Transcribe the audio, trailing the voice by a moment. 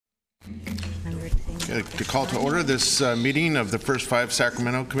To call to order this meeting of the First Five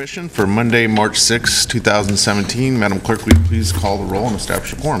Sacramento Commission for Monday, March 6, 2017. Madam Clerk, will you please call the roll and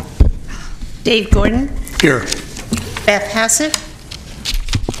establish a quorum? Dave Gordon. Here. Beth Hassett.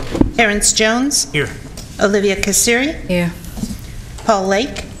 Terrence Jones. Here. Olivia Kassiri. Here. Paul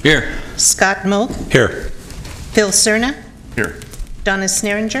Lake. Here. Scott Moak. Here. Phil Cerna. Here. Donna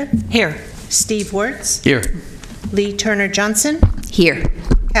Sneringer. Here. Steve Wertz. Here. Lee Turner Johnson. Here.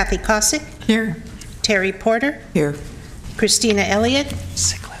 Kathy Kosick. Here. Terry Porter. Here. Christina Elliott.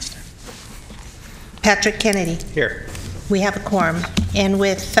 Patrick Kennedy. Here. We have a quorum. And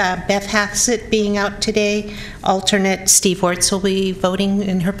with Beth Hassett being out today, alternate Steve Wertz will be voting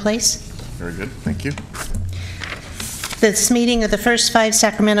in her place. Very good. Thank you. This meeting of the First Five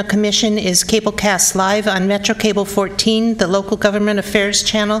Sacramento Commission is cablecast live on Metro Cable 14, the Local Government Affairs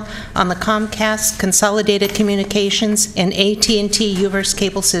channel, on the Comcast, Consolidated Communications, and AT&T UVerse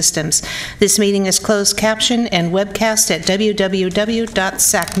cable systems. This meeting is closed caption and webcast at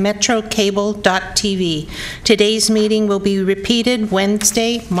www.sacmetrocable.tv. Today's meeting will be repeated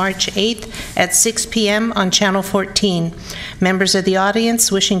Wednesday, March 8th at 6 p.m. on Channel 14. Members of the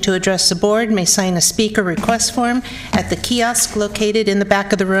audience wishing to address the board may sign a speaker request form at the kiosk located in the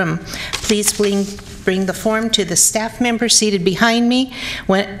back of the room. Please bring the form to the staff member seated behind me.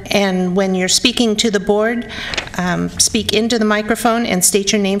 When you're speaking to the board, speak into the microphone and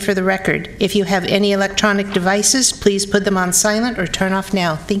state your name for the record. If you have any electronic devices, please put them on silent or turn off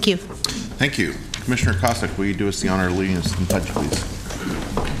now. Thank you. Thank you. Commissioner Kosick, will you do us the honor of leading us in pledge, please?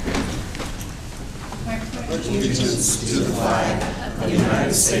 Allegiance to the flag of the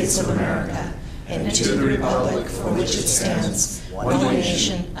United States of America and to the republic for which it stands, one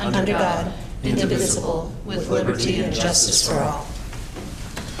nation, under God, indivisible, with liberty and justice for all.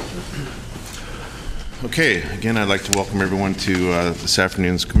 Okay, again, I'd like to welcome everyone to this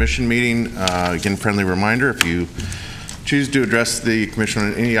afternoon's commission meeting. Again, friendly reminder, if you choose to address the commission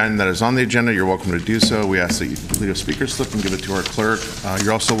on any item that is on the agenda, you're welcome to do so. We ask that you complete a speaker slip and give it to our clerk.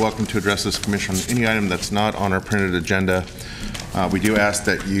 You're also welcome to address this commission on any item that's not on our printed agenda. We do ask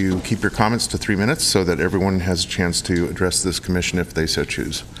that you keep your comments to 3 minutes so that everyone has a chance to address this commission if they so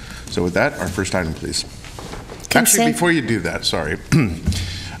choose. So with that, our first item, please. Actually, before you do that, sorry.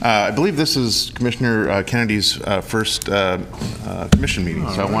 I believe this is Commissioner Kennedy's first commission meeting.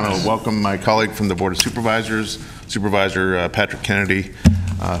 So I want to welcome my colleague from the Board of Supervisors, Supervisor Patrick Kennedy,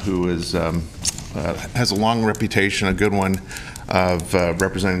 who is, has a long reputation, a good one, of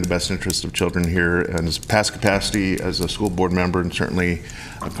representing the best interests of children here in his past capacity as a school board member, and certainly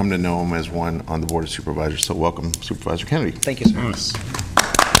I've come to know him as one on the Board of Supervisors. So welcome, Supervisor Kennedy. Thank you, sir.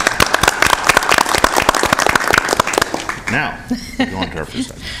 Now, go on to our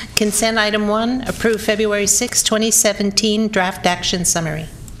first item. Consent item 1, approve February 6, 2017 draft action summary.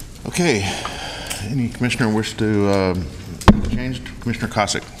 Okay, any commissioner wish to change? Commissioner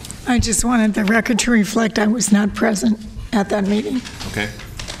Kosick. I just wanted the record to reflect I was not present at that meeting. Okay.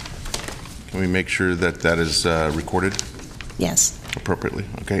 Can we make sure that that is recorded? Yes. Appropriately.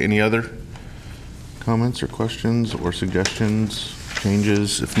 Okay, any other comments or questions or suggestions,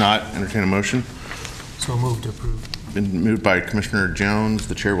 changes? If not, entertain a motion. So moved to approve. Been moved by Commissioner Jones.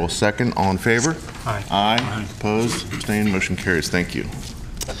 The chair will second. All in favor? Aye. Aye. Opposed? Abstained? Motion carries. Thank you.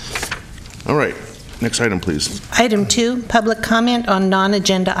 All right. Next item, please. Item 2, public comment on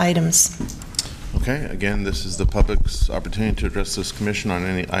non-agenda items. Okay. Again, this is the public's opportunity to address this commission on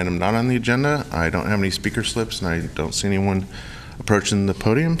any item not on the agenda. I don't have any speaker slips, and I don't see anyone approaching the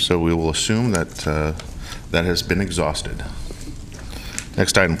podium, so we will assume that that has been exhausted.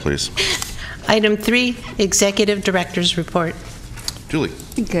 Next item, please. Item 3, Executive Director's Report. Julie.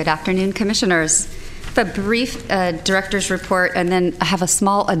 Good afternoon, Commissioners. A brief director's report, and then I have a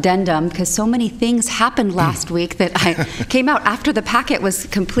small addendum because so many things happened last week that I came out after the packet was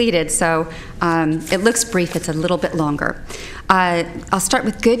completed, so it looks brief. It's a little bit longer. I'll start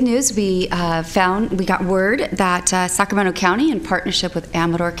with good news. We got word that Sacramento County, in partnership with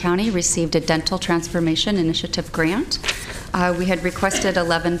Amador County, received a Dental Transformation Initiative grant. We had requested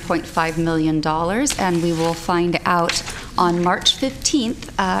 $11.5 million, and we will find out on March 15th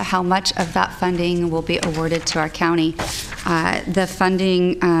how much of that funding will be awarded to our county. The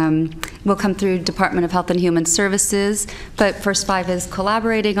funding will come through Department of Health and Human Services, but First Five is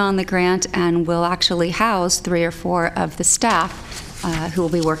collaborating on the grant and will actually house 3 or 4 of the staff who will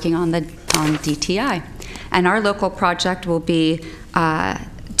be working on DTI. And our local project will be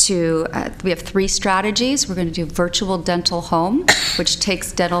we have 3 strategies. We're going to do virtual dental home, which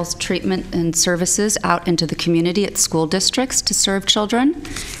takes dental treatment and services out into the community at school districts to serve children.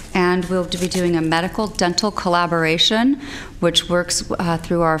 And we'll be doing a medical dental collaboration, which works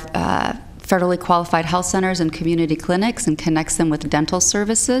through our federally qualified health centers and community clinics and connects them with dental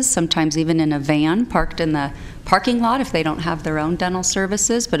services, sometimes even in a van parked in the parking lot if they don't have their own dental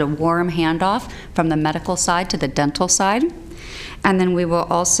services, but a warm handoff from the medical side to the dental side. And then we will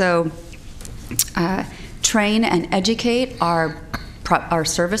also train and educate our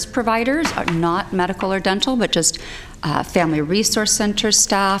service providers, not medical or dental, but just family resource center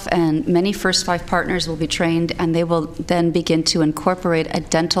staff, and many First Five partners will be trained, and they will then begin to incorporate a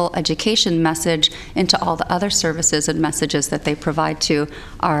dental education message into all the other services and messages that they provide to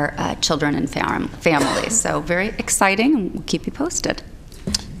our children and families. So very exciting, and we'll keep you posted.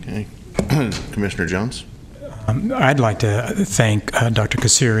 Okay. Commissioner Jones? I'd like to thank Dr.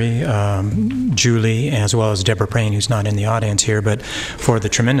 Kasiri, Julie, as well as Deborah Prain, who's not in the audience here, but for the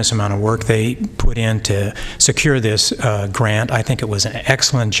tremendous amount of work they put in to secure this grant. I think it was an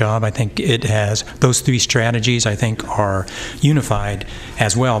excellent job. I think it has, those three strategies, I think, are unified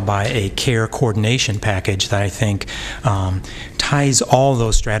as well by a care coordination package that I think ties all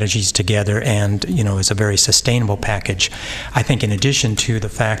those strategies together and, you know, is a very sustainable package. I think in addition to the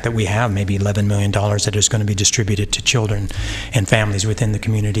fact that we have maybe $11 million that is going to be distributed to children and families within the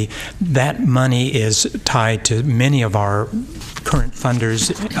community, that money is tied to many of our current funders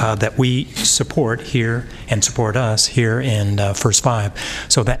that we support here and support us here in First Five.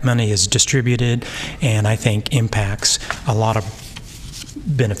 So that money is distributed and I think impacts a lot of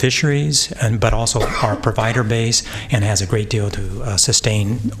beneficiaries, but also our provider base, and has a great deal to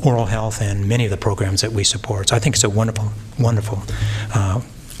sustain oral health and many of the programs that we support. So I think it's a wonderful, wonderful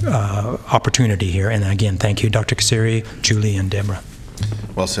opportunity here. And again, thank you, Dr. Kasiri, Julie, and Deborah.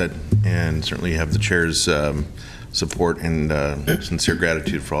 Well said, and certainly you have the chair's support and sincere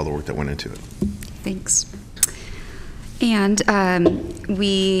gratitude for all the work that went into it. Thanks. And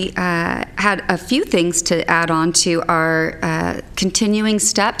we had a few things to add on to our continuing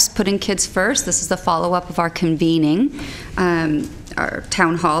steps, putting kids first. This is the follow-up of our convening, our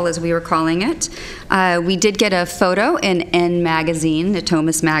town hall, as we were calling it. We did get a photo in N Magazine,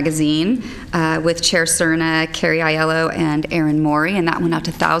 Natomas Magazine, with Chair Cerna, Carrie Aiello, and Erin Morey, and that went out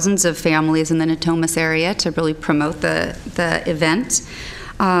to thousands of families in the Natomas area to really promote the event.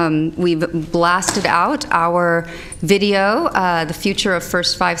 We've blasted out our video, The Future of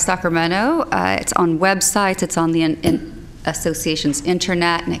First Five Sacramento. It's on websites, it's on the association's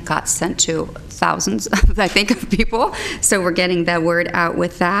internet, and it got sent to thousands, I think, of people. So we're getting the word out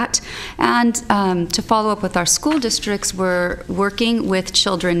with that. And to follow up with our school districts, we're working with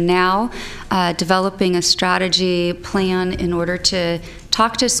Children Now, developing a strategy plan in order to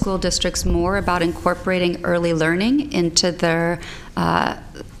talk to school districts more about incorporating early learning into their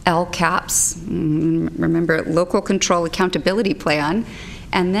LCAPs, remember, Local Control Accountability Plan,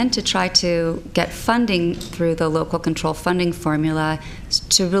 and then to try to get funding through the local control funding formula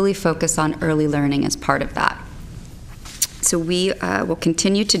to really focus on early learning as part of that. So we will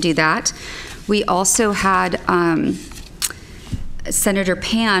continue to do that. We also had Senator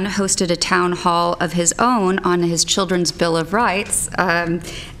Pan hosted a town hall of his own on his Children's Bill of Rights,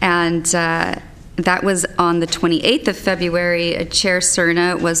 that was on the 28th of February. Chair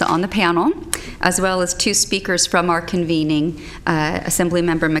Cerna was on the panel, as well as two speakers from our convening,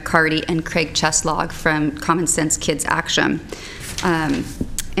 Assemblymember McCarty and Craig Cheslog from Common Sense Kids Action.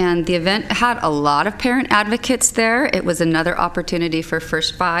 And the event had a lot of parent advocates there. It was another opportunity for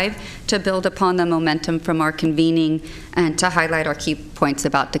First Five to build upon the momentum from our convening and to highlight our key points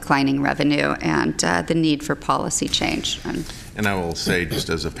about declining revenue and the need for policy change. And I will say, just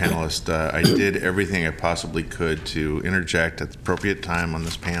as a panelist, I did everything I possibly could to interject at the appropriate time on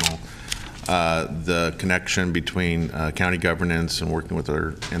this panel the connection between county governance and working with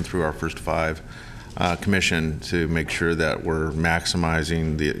and through our First Five Commission to make sure that we're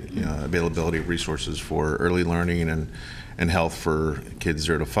maximizing the availability of resources for early learning and health for kids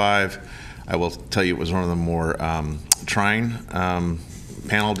 0 to 5. I will tell you it was one of the more trying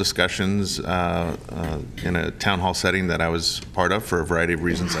panel discussions in a town hall setting that I was part of for a variety of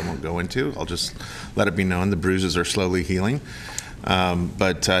reasons I won't go into. I'll just let it be known the bruises are slowly healing.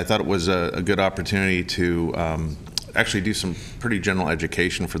 But I thought it was a good opportunity to actually do some pretty general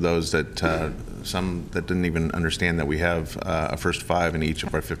education for those that some that didn't even understand that we have a First Five in each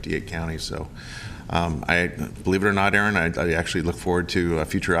of our 58 counties. So I believe it or not, Aaron, I actually look forward to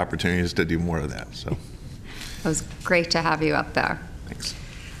future opportunities to do more of that. So it was great to have you up there. Thanks.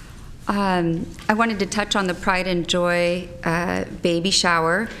 I wanted to touch on the Pride and Joy baby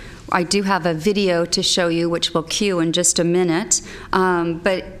shower. I do have a video to show you, which we'll cue in just a minute.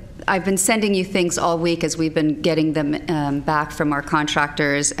 But I've been sending you things all week as we've been getting them back from our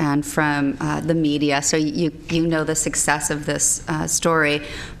contractors and from the media, so you know the success of this story.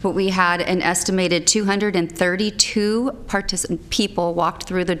 But we had an estimated 232 people walked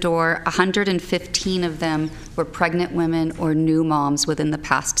through the door. 115 of them were pregnant women or new moms within the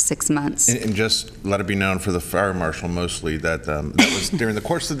past 6 months. And just let it be known for the fire marshal mostly that that was during the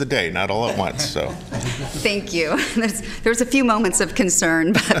course of the day, not all at once. So, thank you. There was a few moments of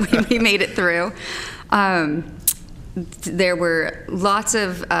concern, but we made it through. There were lots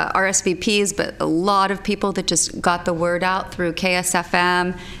of RSVPs, but a lot of people that just got the word out through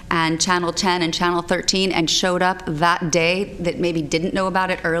KSFM and Channel 10 and Channel 13 and showed up that day that maybe didn't know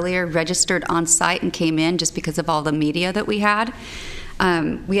about it earlier, registered on site and came in just because of all the media that we had.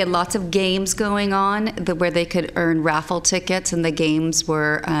 We had lots of games going on where they could earn raffle tickets, and the games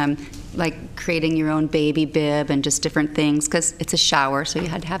were like creating your own baby bib and just different things, because it's a shower, so you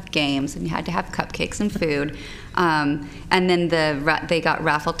had to have games and you had to have cupcakes and food. And then they got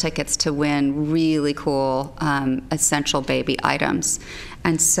raffle tickets to win really cool essential baby items.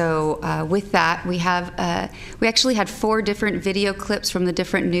 And so with that, we actually had 4 different video clips from the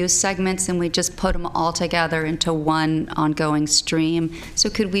different news segments, and we just put them all together into one ongoing stream. So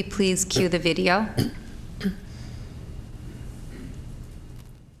could we please cue the video?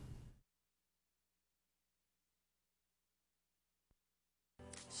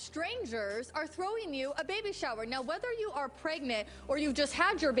 Strangers are throwing you a baby shower. Now, whether you are pregnant or you've just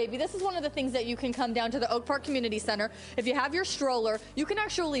had your baby, this is one of the things that you can come down to the Oak Park Community Center. If you have your stroller, you can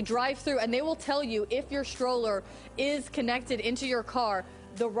actually drive through and they will tell you if your stroller is connected into your car,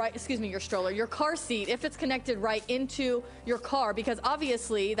 your car seat, if it's connected right into your car, because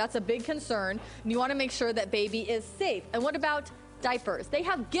obviously that's a big concern and you want to make sure that baby is safe. And what about diapers? They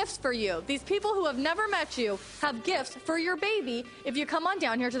have gifts for you. These people who have never met you have gifts for your baby if you come on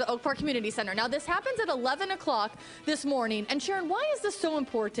down here to the Oak Park Community Center. Now, this happens at 11 o'clock this morning. And Sharon, why is this so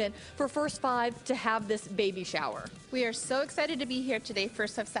important for First 5 to have this baby shower? We are so excited to be here today,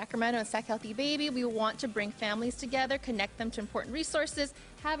 First of Sacramento and Sac Healthy Baby. We want to bring families together, connect them to important resources,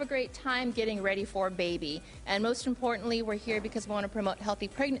 have a great time getting ready for baby. And most importantly, we're here because we want to promote healthy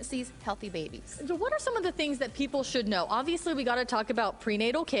pregnancies, healthy babies. So what are some of the things that people should know? Obviously, we got to talk about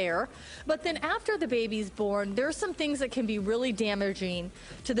prenatal care, but then after the baby's born, there's some things that can be really damaging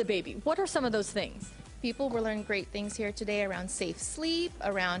to the baby. What are some of those things? People will learn great things here today around safe sleep,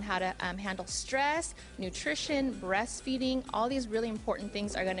 around how to handle stress, nutrition, breastfeeding. All these really important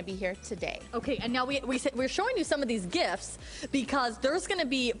things are going to be here today. Okay, and now we're showing you some of these gifts because there's going to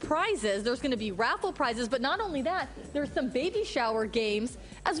be prizes, there's going to be raffle prizes, but not only that, there's some baby shower games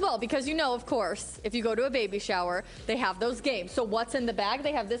as well, because you know, of course, if you go to a baby shower, they have those games. So what's in the bag?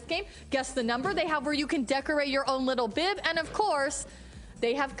 They have this game, guess the number. They have where you can decorate your own little bib, and of course,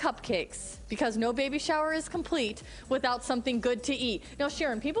 they have cupcakes, because no baby shower is complete without something good to eat. Now,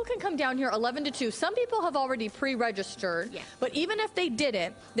 Sharon, people can come down here 11 to 2. Some people have already pre-registered, but even if they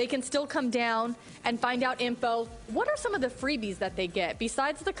didn't, they can still come down and find out info. What are some of the freebies that they get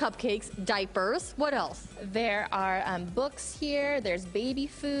besides the cupcakes? Diapers, what else? There are books here, there's baby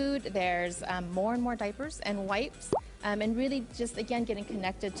food, there's more and more diapers and wipes. And really just, again, getting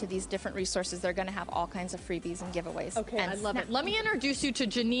connected to these different resources. They're going to have all kinds of freebies and giveaways. Okay, and I love it. Let me introduce you to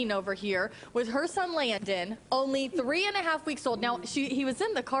Janine over here with her son Landon, only 3.5 weeks old. Now, he was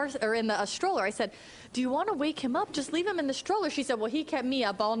in the car, or in the stroller. I said, do you want to wake him up? Just leave him in the stroller. She said, well, he kept me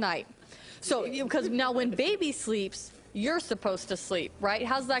up all night. So, because now when baby sleeps, you're supposed to sleep, right?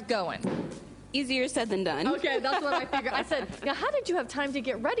 How's that going? Easier said than done. Okay, that's what I figured. I said, now how did you have time to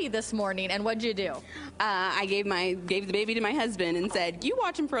get ready this morning, and what'd you do? I gave the baby to my husband and said, you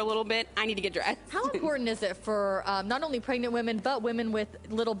watch him for a little bit, I need to get dressed. How important is it for not only pregnant women, but women with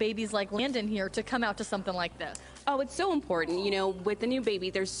little babies like Landon here to come out to something like this? Oh, it's so important. You know, with the new baby,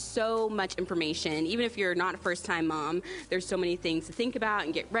 there's so much information. Even if you're not a first-time mom, there's so many things to think about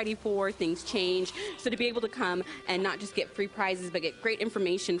and get ready for. Things change. So to be able to come and not just get free prizes, but get great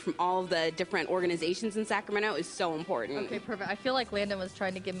information from all of the different organizations in Sacramento is so important. Okay, perfect. I feel like Landon was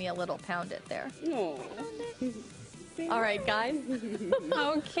trying to give me a little pound it there. Oh. All right, guys.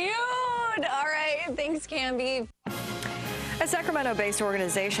 How cute. All right, thanks, Camby. A Sacramento-based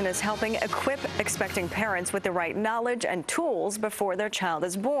organization is helping equip expecting parents with the right knowledge and tools before their child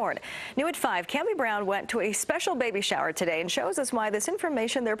is born. New at 5, Camby Brown went to a special baby shower today and shows us why this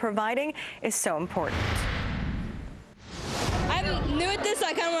information they're providing is so important. I'm new at this, so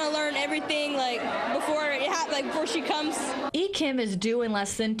I kind of want to learn everything before she comes. Kim is due in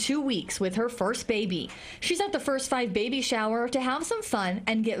less than 2 weeks with her first baby. She's at the First 5 baby shower to have some fun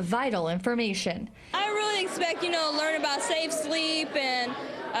and get vital information. I really expect, learn about safe sleep and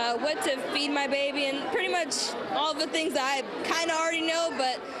what to feed my baby, and pretty much all the things that I kind of already know,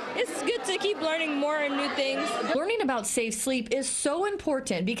 but it's good to keep learning more and new things. Learning about safe sleep is so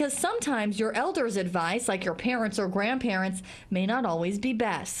important because sometimes your elders' advice, like your parents or grandparents, may not always be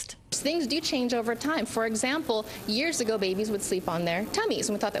best. Things do change over time. For example, years ago, babies would sleep on their tummies,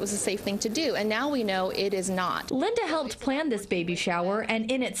 and we thought that was a safe thing to do, and now we know it is not. Linda helped plan this baby shower, and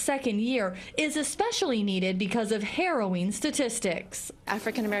in its second year is especially needed because of harrowing statistics.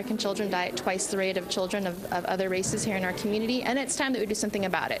 African American children die at twice the rate of children of other races here in our community, and it's time that we do something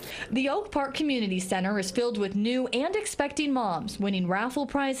about it. The Oak Park Community Center is filled with new and expecting moms, winning raffle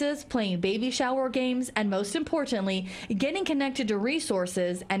prizes, playing baby shower games, and most importantly, getting connected to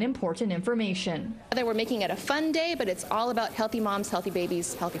resources and important information. We're making it a fun day, but it's all about healthy moms, healthy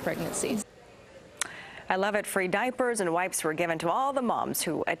babies, healthy pregnancies. I love it. Free diapers and wipes were given to all the moms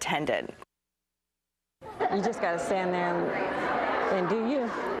who attended. You just got to stand there and do you.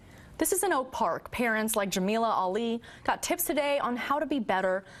 This is in Oak Park. Parents like Jamila Ali got tips today on how to be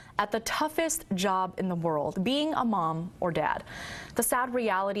better at the toughest job in the world, being a mom or dad. The sad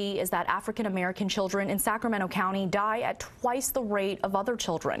reality is that African American children in Sacramento County die at twice the rate of other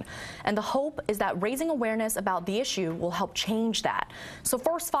children. And the hope is that raising awareness about the issue will help change that. So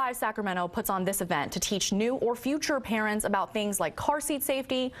First 5 Sacramento puts on this event to teach new or future parents about things like car seat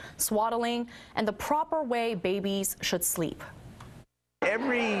safety, swaddling, and the proper way babies should sleep.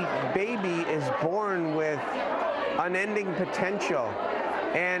 Every baby is born with unending potential,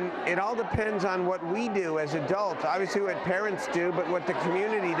 and it all depends on what we do as adults, obviously what parents do, but what the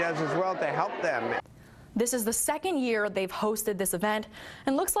community does as well to help them. This is the second year they've hosted this event,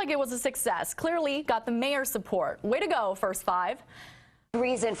 and looks like it was a success. Clearly got the mayor's support. Way to go, First 5.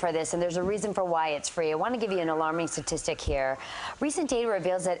 Reason for this, and there's a reason for why it's free. I want to give you an alarming statistic here. Recent data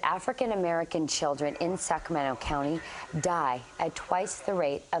reveals that African American children in Sacramento County die at twice the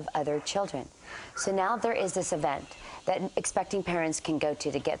rate of other children. So now there is this event that expecting parents can go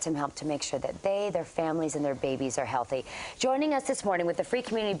to get some help to make sure that they, their families, and their babies are healthy. Joining us this morning with the free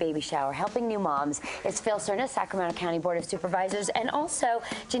community baby shower, helping new moms, is Phil Cerna, Sacramento County Board of Supervisors, and also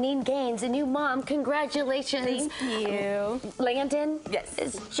Janine Gaines, a new mom. Congratulations. Thank you. Landon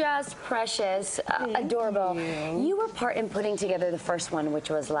is just precious, adorable. You were part in putting together the first one, which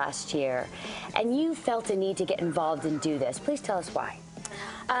was last year, and you felt a need to get involved and do this. Please tell us why.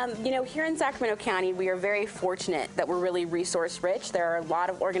 You know, here in Sacramento County, we are very fortunate that we're really resource rich. There are a lot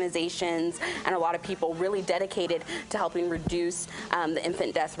of organizations and a lot of people really dedicated to helping reduce the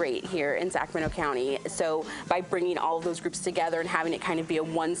infant death rate here in Sacramento County. So by bringing all of those groups together and having it kind of be a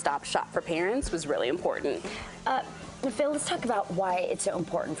one-stop shop for parents was really important. Phil, let's talk about why it's so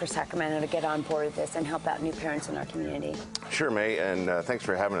important for Sacramento to get on board with this and help out new parents in our community. Sure, May, and thanks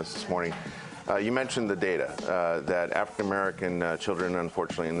for having us this morning. You mentioned the data that African American children,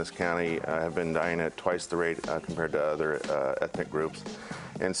 unfortunately, in this county have been dying at twice the rate compared to other ethnic groups.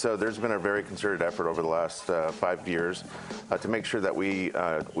 And so there's been a very concerted effort over the last 5 years to make sure that we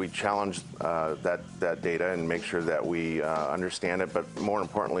challenge that data and make sure that we understand it, but more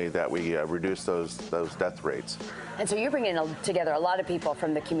importantly, that we reduce those death rates. And so you're bringing together a lot of people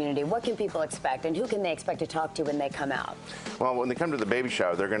from the community. What can people expect, and who can they expect to talk to when they come out? Well, when they come to the baby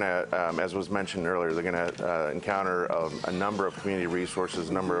shower, they're going to, as was mentioned earlier, they're going to encounter a number of community resources,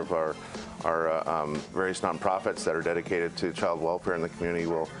 a number of our various nonprofits that are dedicated to child welfare in the community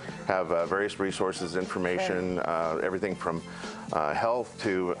will have various resources, information, everything from health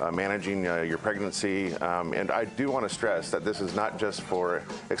to managing your pregnancy. And I do want to stress that this is not just for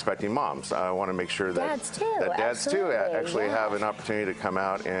expecting moms. I want to make sure that dads too actually have an opportunity to come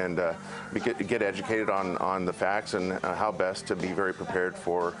out and get educated on the facts and how best to be very prepared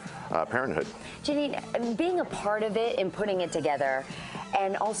for parenthood. Janine, being a part of it and putting it together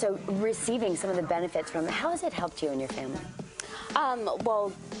and also receiving some of the benefits from it, how has it helped you and your family?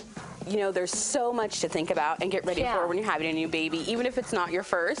 Well, you know, there's so much to think about and get ready for when you're having a new baby. Even if it's not your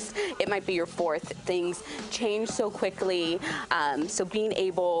first, it might be your fourth. Things change so quickly. So being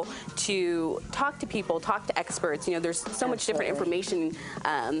able to talk to people, talk to experts, you know, there's so much different information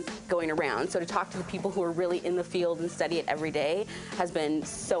going around. So to talk to the people who are really in the field and study it every day has been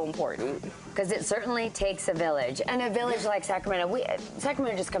so important. Because it certainly takes a village. And a village like Sacramento,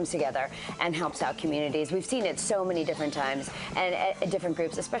 Sacramento just comes together and helps out communities. We've seen it so many different times and at different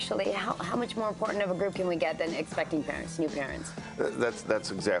groups, especially how much more important of a group can we get than expecting parents, new parents?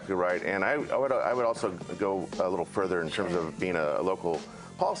 That's exactly right. And I would also go a little further in terms of being a local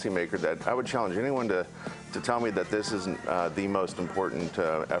policymaker, that I would challenge anyone to to tell me that this is the most important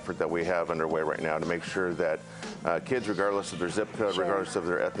effort that we have underway right now to make sure that kids, regardless of their zip code, regardless of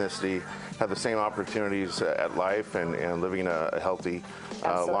their ethnicity, have the same opportunities at life and living a healthy,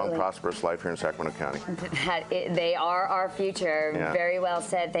 long, prosperous life here in Sacramento County. They are our future. Yeah. Very well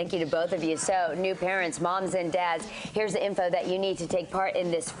said. Thank you to both of you. So, new parents, moms and dads, here's the info that you need to take part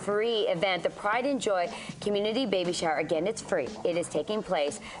in this free event, the Pride and Joy Community Baby Shower. Again, it's free. It is taking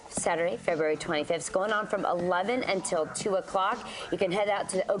place Saturday, February 25th. It's going on from 11 until 2 o'clock. You can head out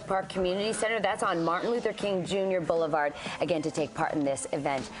to the Oak Park Community Center. That's on Martin Luther King Jr. Boulevard, again, to take part in this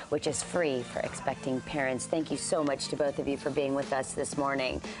event, which is free for expecting parents. Thank you so much to both of you for being with us this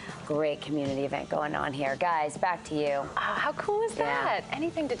morning. Great community event going on here. Guys, back to you. Oh, how cool is that?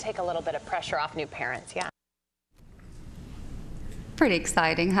 Anything to take a little bit of pressure off new parents, yeah. Pretty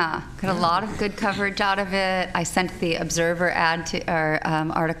exciting, huh? Got a lot of good coverage out of it. I sent the Observer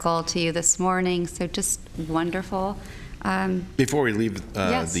article to you this morning, so just wonderful. Before we leave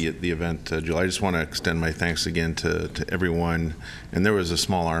Yes. the event, Julie, I just want to extend my thanks again to everyone. And there was a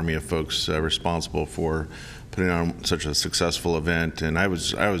small army of folks responsible for putting on such a successful event. And I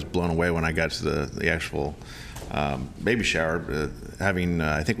was blown away when I got to the actual baby shower.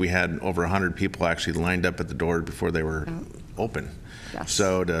 I think we had over 100 people actually lined up at the door before they were open. Yes.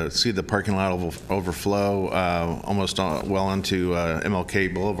 So to see the parking lot overflow almost well onto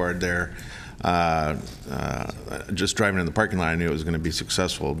MLK Boulevard there. Just driving in the parking lot, I knew it was going to be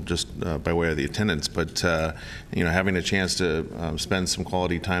successful just by way of the attendance. But having a chance to spend some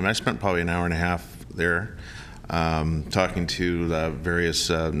quality time, I spent probably an hour and a half there, talking to the various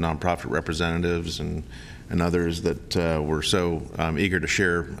nonprofit representatives and others that were so eager to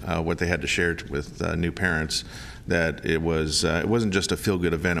share what they had to share with new parents. That it wasn't just a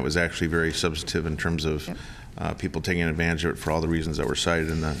feel-good event; it was actually very substantive in terms of. Yep. People taking advantage of it for all the reasons that were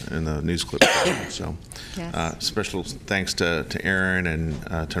cited in the news clip. So, yes. Special thanks to Aaron and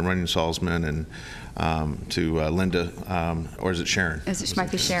to Runyon Salzman and to Linda, or is it Sharon? It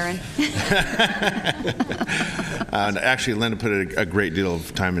might be Sharon. And actually, Linda put a great deal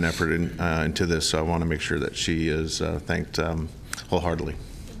of time and effort into this, so I want to make sure that she is thanked wholeheartedly.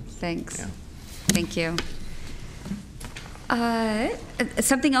 Thanks. Yeah. Thank you.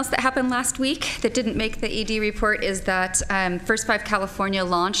 Something else that happened last week that didn't make the ED report is that First 5 California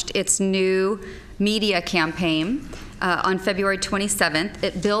launched its new media campaign on February 27th.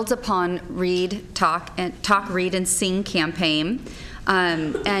 It builds upon Talk, Read, and Sing campaign.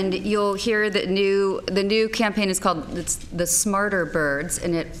 And you'll hear the new campaign is called the Smarter Birds,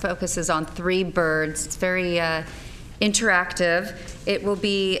 and it focuses on 3 birds. It's very interactive. It will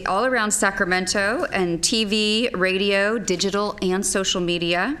be all around Sacramento and TV, radio, digital, and social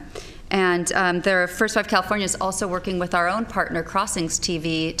media. And the First 5 California is also working with our own partner, Crossings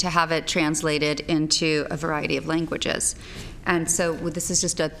TV, to have it translated into a variety of languages. And so this is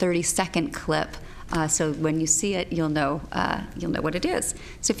just a 30-second clip. So when you see it, you'll know what it is.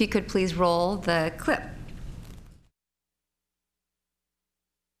 So if you could please roll the clip.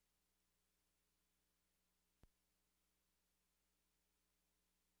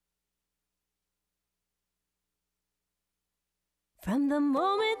 From the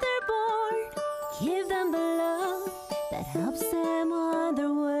moment they're born, give them the love that helps them on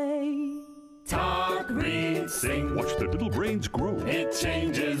their way. Talk, read, sing. Watch their little brains grow. It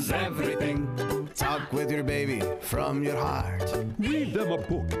changes everything. Talk with your baby from your heart. Read them a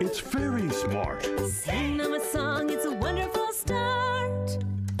book. It's very smart. Sing them a song. It's a wonderful start.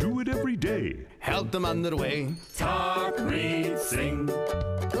 Do it every day. Help them on their way. Talk, read, sing.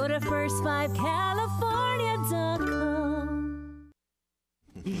 Go to first5california.com.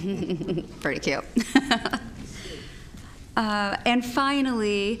 Pretty cute. And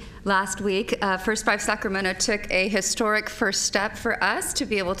finally, last week, First 5 Sacramento took a historic first step for us to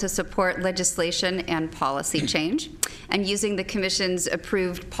be able to support legislation and policy change. And using the Commission's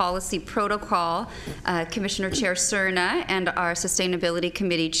approved policy protocol, Commissioner Chair Cerna and our Sustainability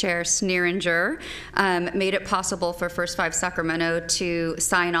Committee Chair Sneeringer made it possible for First 5 Sacramento to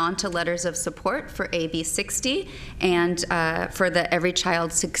sign on to letters of support for AB 60 and for the Every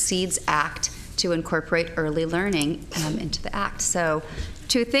Child Succeeds Act to incorporate early learning into the Act. So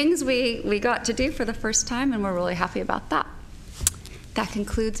 2 things we got to do for the first time, and we're really happy about that. That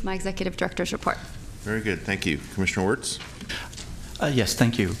concludes my Executive Director's report. Very good. Thank you. Commissioner Wirtz? Yes,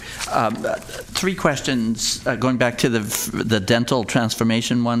 thank you. 3 questions, going back to the dental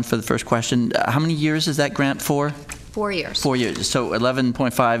transformation one for the first question. How many years is that grant for? 4 years. 4 years. So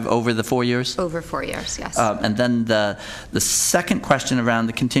 11.5 over the 4 years? Over 4 years, yes. And then the second question around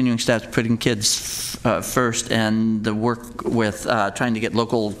the continuing steps, putting kids first, and the work with trying to get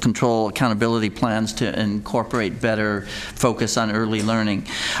local control accountability plans to incorporate better focus on early learning.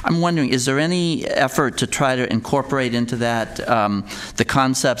 I'm wondering, is there any effort to try to incorporate into that the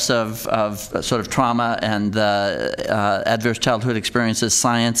concepts of sort of trauma and adverse childhood experiences,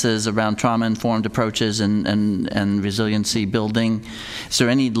 sciences around trauma-informed approaches and resiliency building? Is there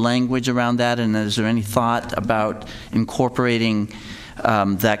any language around that, and is there any thought about incorporating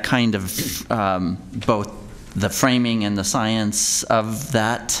that kind of both the framing and the science of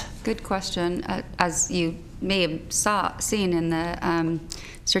that? Good question. As you may have seen in the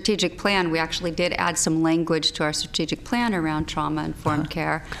strategic plan, we actually did add some language to our strategic plan around trauma-informed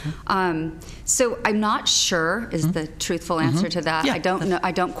care. So I'm not sure is the truthful answer to that. Yeah.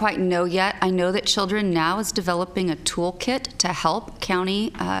 I don't quite know yet. I know that Children Now is developing a toolkit to help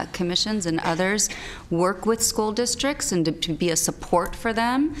county commissions and others work with school districts and to be a support for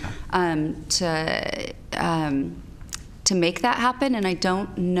them to make that happen, and I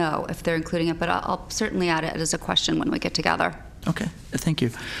don't know if they're including it, but I'll certainly add it as a question when we get together. Okay, thank you.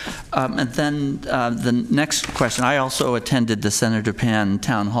 And then the next question, I also attended the Senator Pan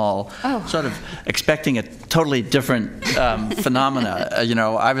town hall, sort of expecting a totally different phenomena. You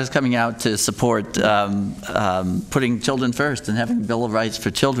know, I was coming out to support putting children first and having a Bill of Rights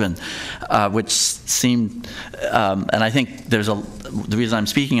for children, which seemed, and I think the reason I'm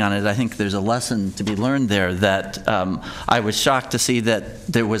speaking on it, I think there's a lesson to be learned there that I was shocked to see that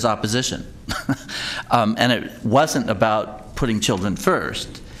there was opposition. And it wasn't about putting children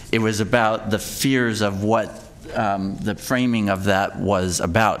first. It was about the fears of what the framing of that was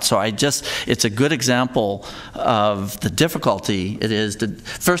about. So it's a good example of the difficulty it is to,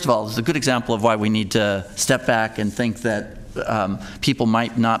 first of all, it's a good example of why we need to step back and think that people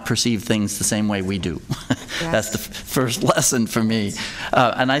might not perceive things the same way we do. Yes. That's the first lesson for me.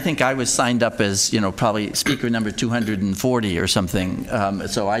 And I think I was signed up as, probably speaker number 240 or something,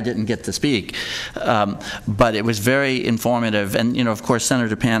 so I didn't get to speak. But it was very informative. And, of course,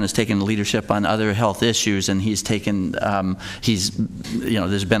 Senator Pan has taken leadership on other health issues, and he's taken,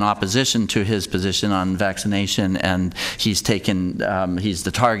 there's been opposition to his position on vaccination, and he's taken, he's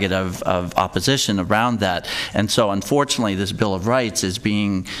the target of opposition around that. And so, unfortunately, this Bill of Rights is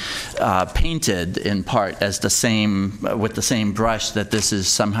being painted in part as with the same brush that this is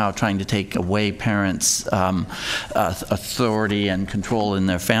somehow trying to take away parents' authority and control in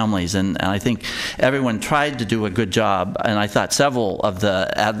their families. And I think everyone tried to do a good job, and I thought several of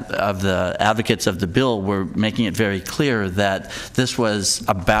the advocates of the bill were making it very clear that this was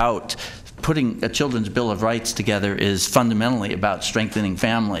about putting a Children's Bill of Rights together is fundamentally about strengthening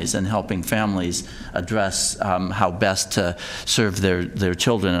families and helping families address how best to serve their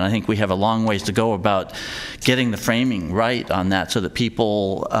children. And I think we have a long ways to go about getting the framing right on that so that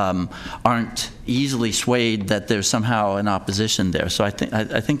people aren't easily swayed that there's somehow an opposition there. So I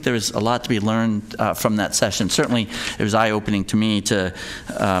think there's a lot to be learned from that session. Certainly it was eye-opening to me to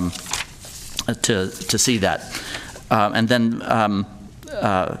see that. And then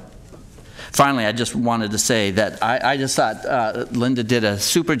finally, I just wanted to say that I just thought Linda did a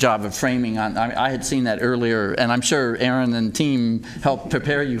super job of framing on. I had seen that earlier, and I'm sure Aaron and team helped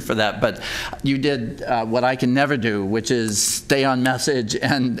prepare you for that. But you did what I can never do, which is stay on message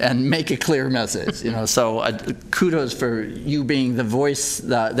and make a clear message. So kudos for you being the voice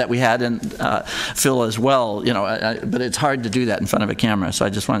that we had, and Phil as well. But it's hard to do that in front of a camera. So I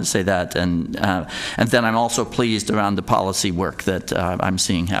just wanted to say that, and then I'm also pleased around the policy work that I'm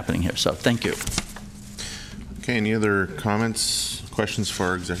seeing happening here. So thank you. Okay, any other comments, questions for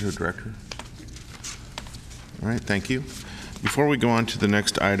our Executive Director? All right, thank you. Before we go on to the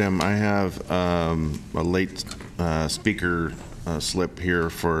next item, I have a late speaker slip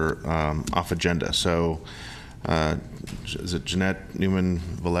here for off agenda. So is it Jeanette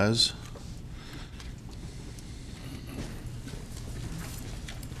Newman-Velez?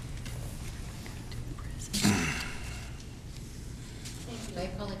 I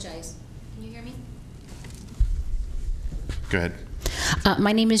apologize. Can you hear me? Go ahead.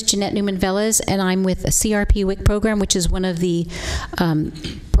 My name is Jeanette Newman-Velez, and I'm with a CRP WIC program, which is one of the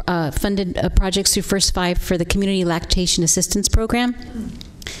funded projects through First Five for the Community Lactation Assistance Program.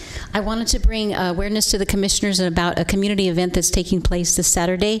 I wanted to bring awareness to the commissioners about a community event that's taking place this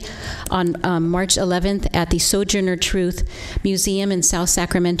Saturday on March 11th at the Sojourner Truth Museum in South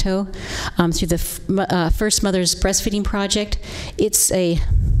Sacramento through the First Mother's Breastfeeding Project. It's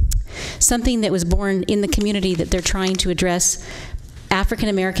something that was born in the community that they're trying to address African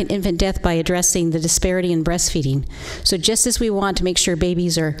American infant death by addressing the disparity in breastfeeding. So just as we want to make sure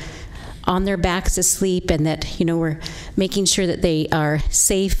babies are on their backs asleep and that, we're making sure that they are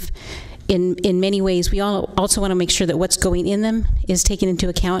safe in many ways, we also want to make sure that what's going in them is taken into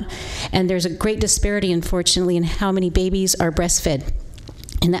account. And there's a great disparity, unfortunately, in how many babies are breastfed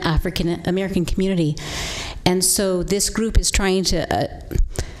in the African American community. And so this group is trying to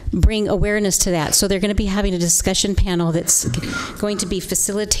bring awareness to that. So they're going to be having a discussion panel that's going to be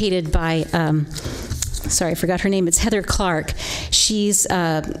facilitated by, sorry, I forgot her name. It's Heather Clark. She's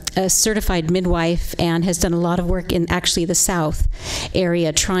a certified midwife and has done a lot of work in actually the South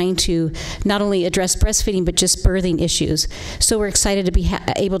area trying to not only address breastfeeding but just birthing issues. So we're excited to be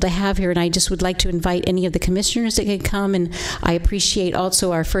able to have her, and I just would like to invite any of the commissioners that could come, and I appreciate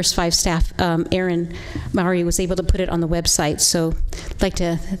also our first 5 staff. Erin Maury was able to put it on the website, so I'd like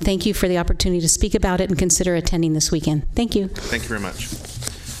to thank you for the opportunity to speak about it and consider attending this weekend. Thank you. Thank you very much.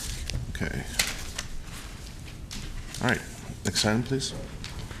 Okay. All right, next item, please.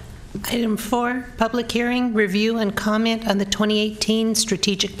 Item 4, public hearing, review, and comment on the 2018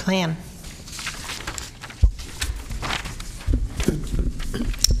 strategic plan.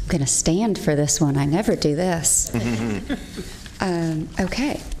 I'm going to stand for this one. I never do this.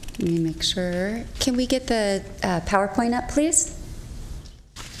 Okay, let me make sure. Can we get the PowerPoint up, please?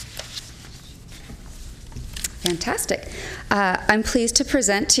 Fantastic. I'm pleased to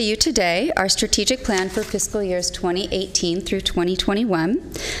present to you today our strategic plan for fiscal years 2018 through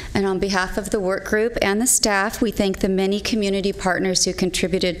 2021. And on behalf of the work group and the staff, we thank the many community partners who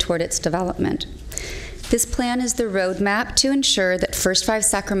contributed toward its development. This plan is the roadmap to ensure that First 5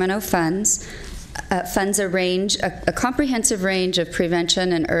 Sacramento funds a comprehensive range of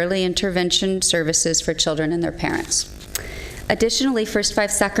prevention and early intervention services for children and their parents. Additionally, First 5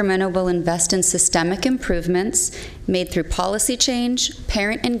 Sacramento will invest in systemic improvements made through policy change,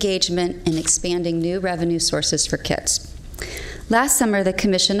 parent engagement, and expanding new revenue sources for kids. Last summer, the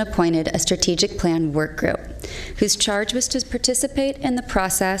Commission appointed a strategic plan work group, whose charge was to participate in the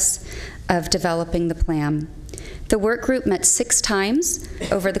process of developing the plan. The work group met 6 times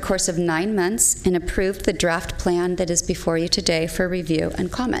over the course of 9 months and approved the draft plan that is before you today for review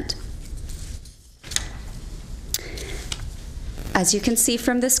and comment. As you can see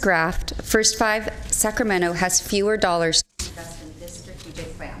from this graph, First 5 Sacramento has fewer dollars to invest in this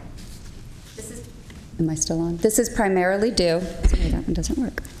strategic plan. Am I still on? This is primarily due, sorry, that one doesn't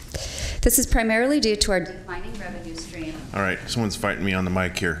work. This is primarily due to our declining revenue stream. All right, someone's fighting me on the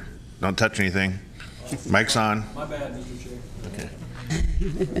mic here. Don't touch anything. Mic's on. My bad, Mr. Chair.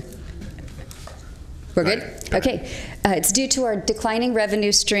 Okay. We're good? Okay. It's due to our declining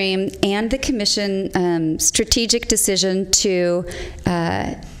revenue stream and the Commission strategic decision to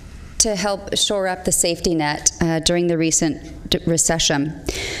help shore up the safety net during the recent recession.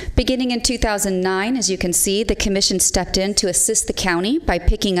 Beginning in 2009, as you can see, the Commission stepped in to assist the county by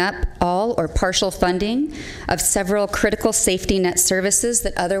picking up all or partial funding of several critical safety net services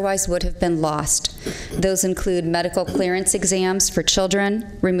that otherwise would have been lost. Those include medical clearance exams for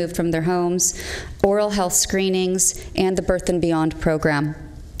children removed from their homes, oral health screenings, and the Birth and Beyond program.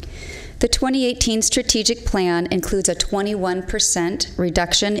 The 2018 strategic plan includes a 21%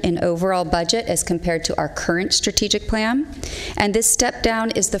 reduction in overall budget as compared to our current strategic plan, and this step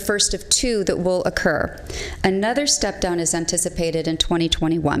down is the first of 2 that will occur. Another step down is anticipated in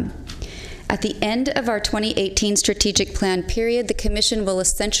 2021. At the end of our 2018 strategic plan period, the Commission will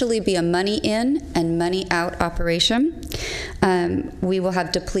essentially be a money in and money out operation. We will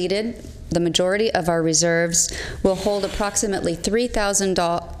have depleted the majority of our reserves. Will hold approximately $3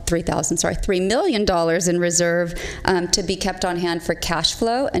 million in reserve to be kept on hand for cash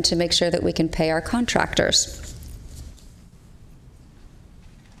flow and to make sure that we can pay our contractors.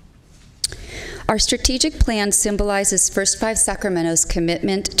 Our strategic plan symbolizes First 5 Sacramento's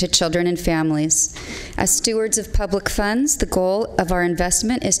commitment to children and families. As stewards of public funds, the goal of our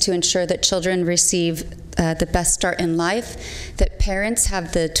investment is to ensure that children receive the best start in life, that parents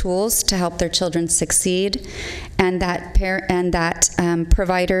have the tools to help their children succeed, and that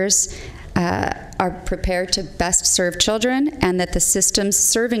providers are prepared to best serve children, and that the systems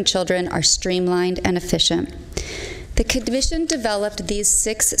serving children are streamlined and efficient. The Commission developed these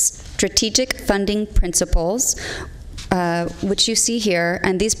 6 strategic funding principles, which you see here,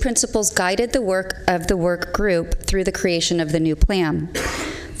 and these principles guided the work of the work group through the creation of the new plan.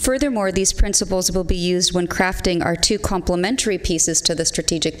 Furthermore, these principles will be used when crafting our 2 complementary pieces to the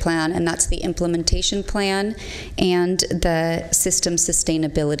strategic plan, and that's the implementation plan and the system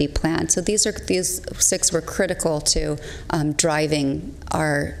sustainability plan. So these 6 were critical to driving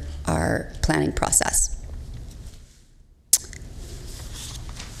our planning process.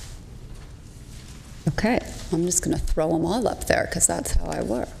 Okay, I'm just going to throw them all up there because that's how I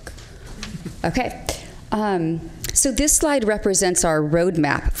work. Okay, so this slide represents our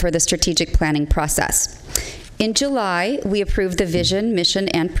roadmap for the strategic planning process. In July, we approved the vision, mission,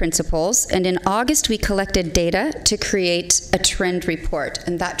 and principles, and in August, we collected data to create a trend report,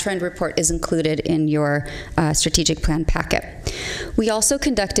 and that trend report is included in your strategic plan packet. We also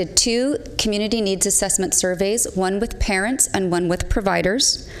conducted 2 community needs assessment surveys, one with parents and one with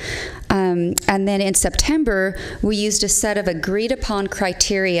providers. And then in September, we used a set of agreed-upon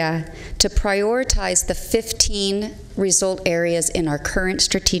criteria to prioritize the 15 result areas in our current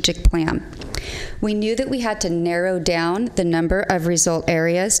strategic plan. We knew that we had to narrow down the number of result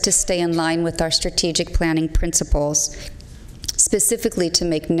areas to stay in line with our strategic planning principles, specifically to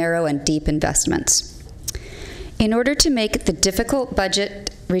make narrow and deep investments. In order to make the difficult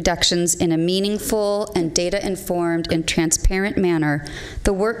budget reductions in a meaningful and data-informed and transparent manner,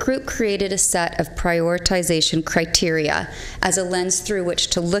 the work group created a set of prioritization criteria as a lens through which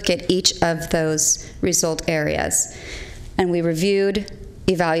to look at each of those result areas. And we reviewed,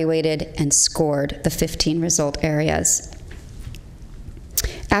 evaluated, and scored the 15 result areas.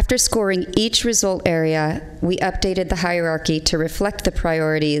 After scoring each result area, we updated the hierarchy to reflect the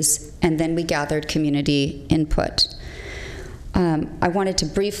priorities, and then we gathered community input. I wanted to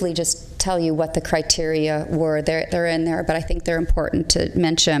briefly just tell you what the criteria were. They're in there, but I think they're important to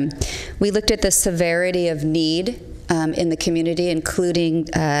mention. We looked at the severity of need in the community, including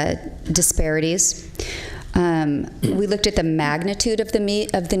disparities. We looked at the magnitude of the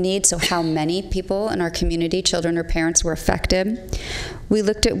need, so how many people in our community, children or parents, were affected. We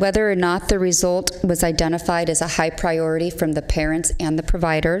looked at whether or not the result was identified as a high priority from the parents and the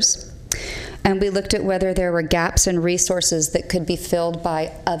providers. And we looked at whether there were gaps in resources that could be filled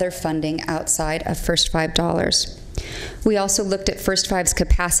by other funding outside of First $5. We also looked at First Five's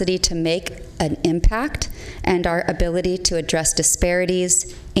capacity to make an impact and our ability to address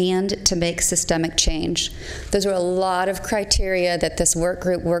disparities and to make systemic change. Those are a lot of criteria that this work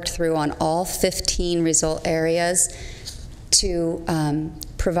group worked through on all 15 result areas to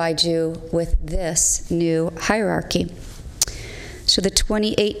provide you with this new hierarchy. So the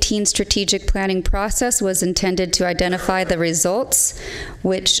 2018 strategic planning process was intended to identify the results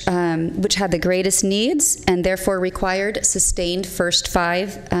which had the greatest needs and therefore required sustained First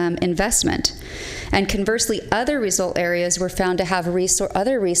Five investment. And conversely, other result areas were found to have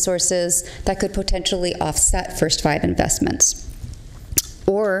other resources that could potentially offset First Five investments.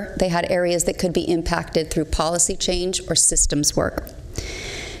 Or they had areas that could be impacted through policy change or systems work.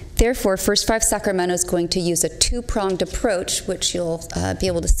 Therefore, First Five Sacramento is going to use a 2-pronged approach, which you'll be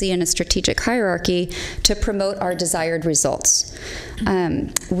able to see in a strategic hierarchy, to promote our desired results.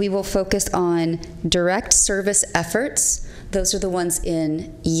 We will focus on direct service efforts. Those are the ones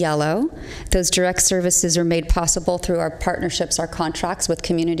in yellow. Those direct services are made possible through our partnerships, our contracts with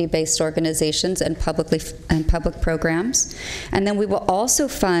community-based organizations and public programs. And then we will also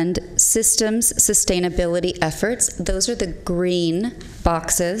fund systems sustainability efforts. Those are the green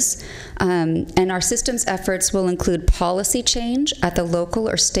boxes. And our systems efforts will include policy change at the local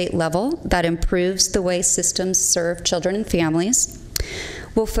or state level that improves the way systems serve children and families.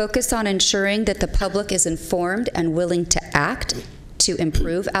 We'll focus on ensuring that the public is informed and willing to act to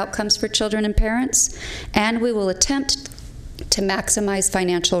improve outcomes for children and parents, and we will attempt to maximize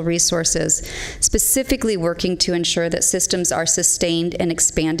financial resources, specifically working to ensure that systems are sustained and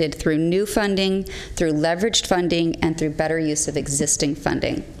expanded through new funding, through leveraged funding, and through better use of existing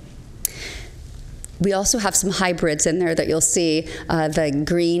funding. We also have some hybrids in there that you'll see, the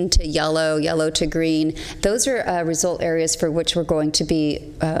green to yellow, yellow to green. Those are result areas for which we're going to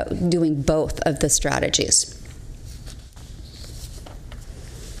be doing both of the strategies.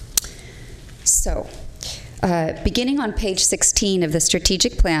 So, beginning on page 16 of the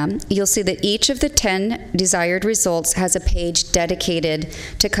strategic plan, you'll see that each of the 10 desired results has a page dedicated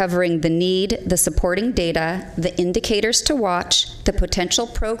to covering the need, the supporting data, the indicators to watch, the potential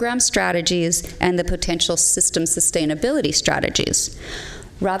program strategies, and the potential system sustainability strategies.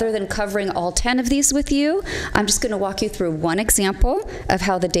 Rather than covering all 10 of these with you, I'm just going to walk you through one example of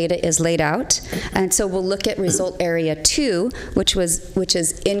how the data is laid out. And so we'll look at result area 2, which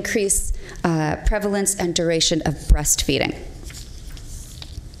is increased prevalence and duration of breastfeeding.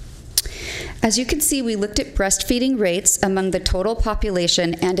 As you can see, we looked at breastfeeding rates among the total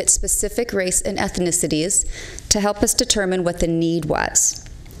population and its specific race and ethnicities to help us determine what the need was.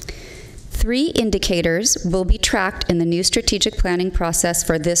 3 indicators will be tracked in the new strategic planning process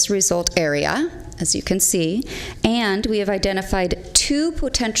for this result area, as you can see, and we have identified 2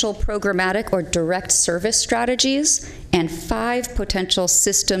 potential programmatic or direct service strategies, and 5 potential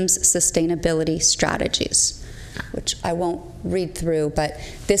systems sustainability strategies, which I won't read through, but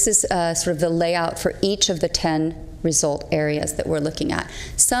this is sort of the layout for each of the 10 result areas that we're looking at.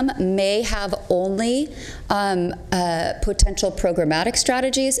 Some may have only potential programmatic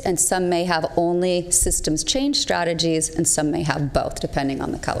strategies, and some may have only systems change strategies, and some may have both, depending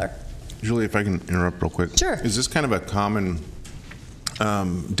on the color. Julie, if I can interrupt real quick. Sure. Is this kind of a common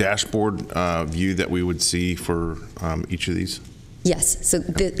dashboard view that we would see for each of these? Yes, so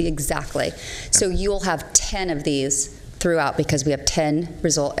exactly. So you'll have 10 of these throughout because we have 10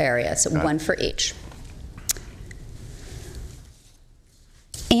 result areas, so one for each.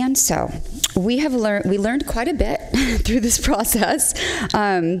 And so we learned quite a bit through this process.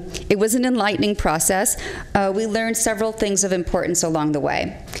 It was an enlightening process. We learned several things of importance along the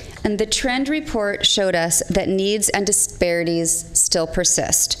way. And the trend report showed us that needs and disparities still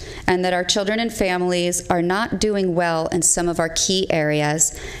persist, and that our children and families are not doing well in some of our key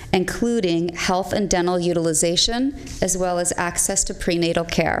areas, including health and dental utilization, as well as access to prenatal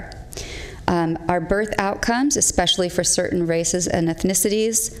care. Our birth outcomes, especially for certain races and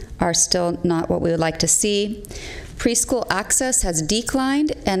ethnicities, are still not what we would like to see. Preschool access has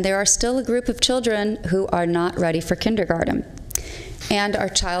declined, and there are still a group of children who are not ready for kindergarten. And our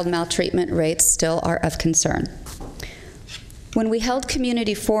child maltreatment rates still are of concern. When we held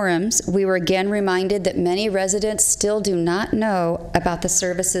community forums, we were again reminded that many residents still do not know about the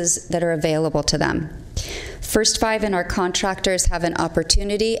services that are available to them. First Five and our contractors have an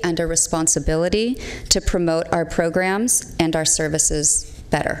opportunity and a responsibility to promote our programs and our services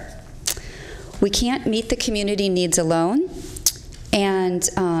better. We can't meet the community needs alone, and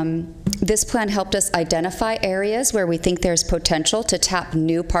this plan helped us identify areas where we think there's potential to tap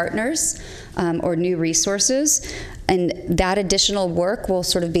new partners or new resources, and that additional work will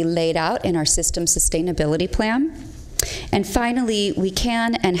sort of be laid out in our system sustainability plan. And finally, we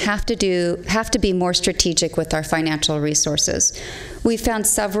can and have to be more strategic with our financial resources. We found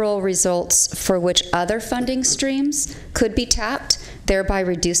several results for which other funding streams could be tapped, thereby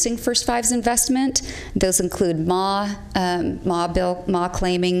reducing First Five's investment. Those include MA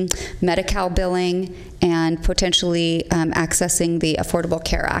claiming, Medi-Cal billing, and potentially accessing the Affordable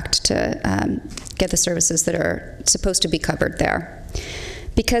Care Act to get the services that are supposed to be covered there.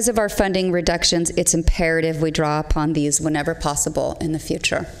 Because of our funding reductions, it's imperative we draw upon these whenever possible in the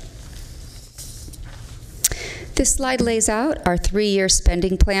future. This slide lays out our 3-year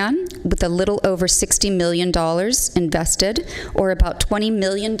spending plan with a little over $60 million invested, or about $20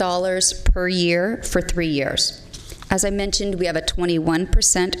 million per year for 3 years. As I mentioned, we have a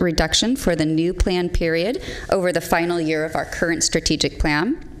 21% reduction for the new plan period over the final year of our current strategic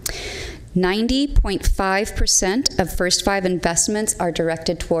plan. 90.5% of First Five investments are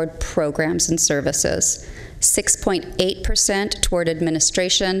directed toward programs and services, 6.8% toward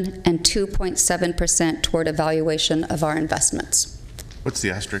administration, and 2.7% toward evaluation of our investments. What's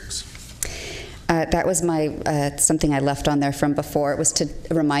the asterisk? That was something I left on there from before. It was to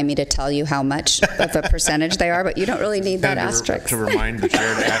remind me to tell you how much of a percentage they are, but you don't really need that asterisk. To remind the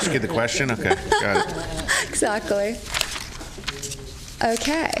chair to ask you the question? Okay, got it. Exactly.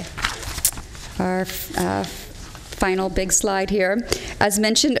 Okay. Our final big slide here. As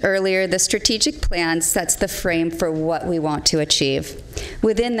mentioned earlier, the strategic plan sets the frame for what we want to achieve.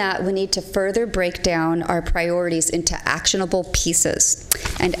 Within that, we need to further break down our priorities into actionable pieces.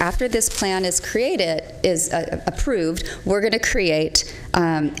 And after this plan is approved, we're going to create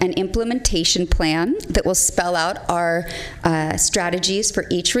an implementation plan that will spell out our strategies for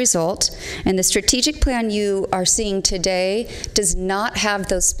each result. And the strategic plan you are seeing today does not have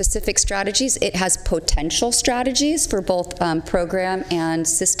those specific strategies. It has potential strategies for both program and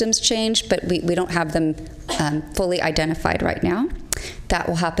systems change, but we don't have them fully identified right now. That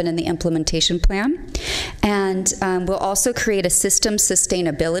will happen in the implementation plan. And we'll also create a systems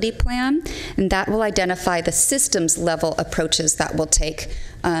sustainability plan, and that will identify the systems level approaches that we'll take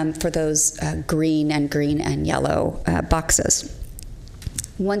for those green and yellow boxes.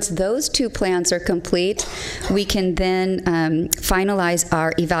 Once those 2 plans are complete, we can then finalize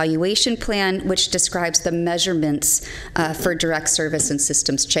our evaluation plan, which describes the measurements for direct service and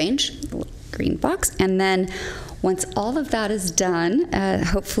systems change, green box. And then once all of that is done,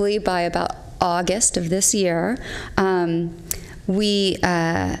 hopefully by about August of this year, we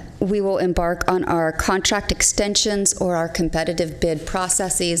will embark on our contract extensions or our competitive bid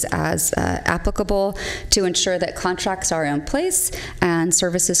processes as applicable to ensure that contracts are in place and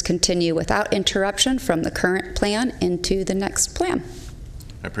services continue without interruption from the current plan into the next plan.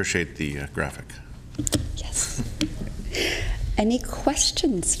 I appreciate the graphic. Yes. Any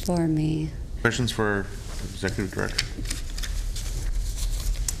questions for me? Questions for Executive Director?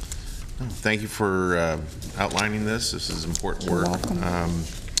 No, thank you for outlining this. This is important work. You're welcome.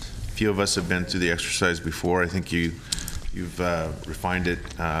 Few of us have been through the exercise before. I think you've refined it,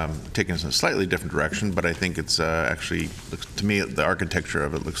 taken us in a slightly different direction, but I think it's actually, to me, the architecture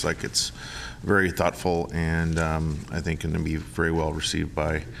of it looks like it's very thoughtful, and I think going to be very well received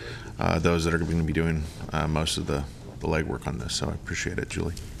by those that are going to be doing most of the legwork on this. So I appreciate it,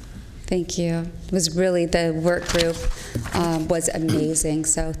 Julie. Thank you. It was really, the work group was amazing.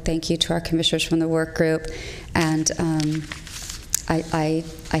 So thank you to our commissioners from the work group. And I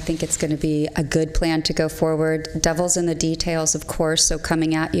think it's going to be a good plan to go forward. Devil's in the details, of course, so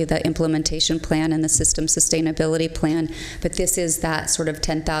coming at you, the implementation plan and the system sustainability plan, but this is that sort of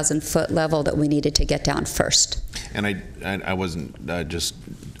 10,000-foot level that we needed to get down first. And I wasn't just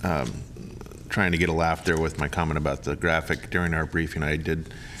trying to get a laugh there with my comment about the graphic during our briefing. I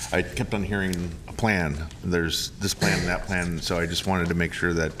kept on hearing a plan. There's this plan and that plan, so I just wanted to make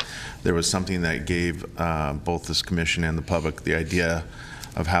sure that there was something that gave both this commission and the public the idea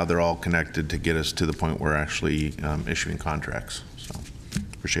of how they're all connected to get us to the point where actually issuing contracts. So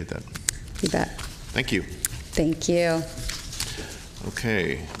appreciate that. You bet. Thank you. Thank you.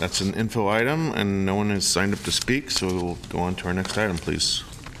 Okay, that's an info item, and no one has signed up to speak, so we'll go on to our next item, please.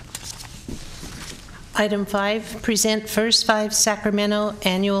 Item 5, present First 5 Sacramento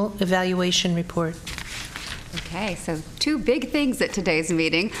Annual Evaluation Report. Okay, so 2 big things at today's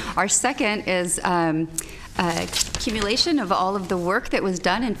meeting. Our second is accumulation of all of the work that was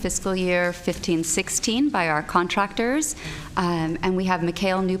done in fiscal year 15-16 by our contractors. And we have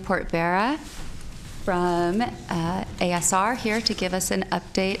Mikhail Newport-Berra from ASR here to give us an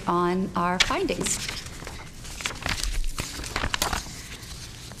update on our findings.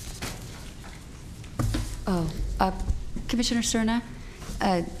 Commissioner Cerna,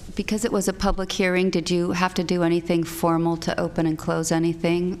 because it was a public hearing, did you have to do anything formal to open and close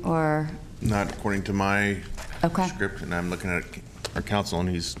anything, or? Not according to my script, and I'm looking at our counsel, and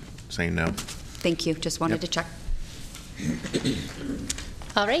he's saying no. Thank you. Just wanted to check.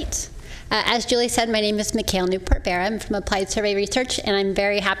 All right. As Julie said, my name is Mikhail Newport-Berra. I'm from Applied Survey Research, and I'm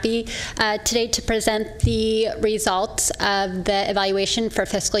very happy today to present the results of the evaluation for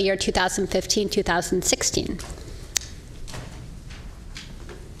fiscal year 2015-2016.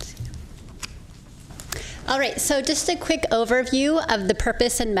 All right, so just a quick overview of the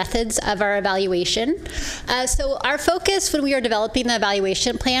purpose and methods of our evaluation. So our focus when we were developing the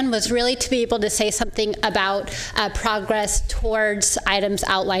evaluation plan was really to be able to say something about progress towards items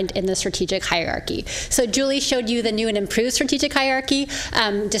outlined in the strategic hierarchy. So Julie showed you the new and improved strategic hierarchy.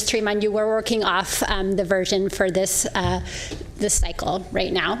 Just to remind you, we're working off the version for this cycle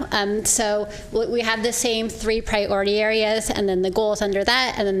right now. So we have the same 3 priority areas, and then the goals under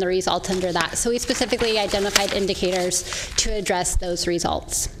that, and then the results under that. So we specifically identified indicators to address those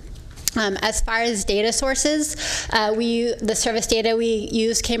results. As far as data sources, the service data we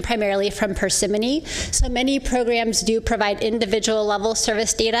used came primarily from Persimmon. So many programs do provide individual level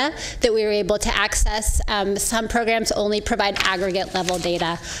service data that we were able to access. Some programs only provide aggregate level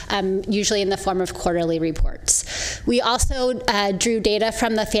data, usually in the form of quarterly reports. We also drew data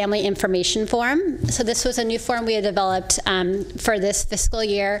from the Family Information Form. So this was a new form we had developed for this fiscal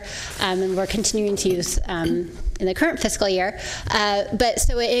year, and we're continuing to use in the current fiscal year. But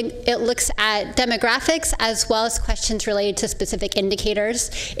so it looks at demographics as well as questions related to specific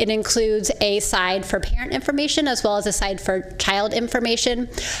indicators. It includes a side for parent information as well as a side for child information.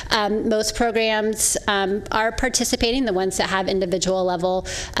 Most programs are participating, the ones that have individual level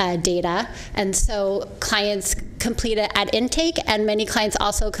data. And so clients complete it at intake, and many clients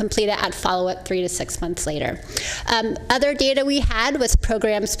also complete it at follow-up 3 to 6 months later. Other data we had was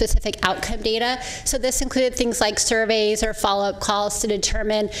program-specific outcome data. So this included things like surveys or follow-up calls to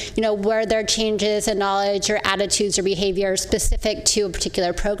determine, were there changes in knowledge or attitudes or behaviors specific to a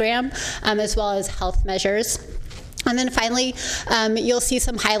particular program, as well as health measures. And then finally, you'll see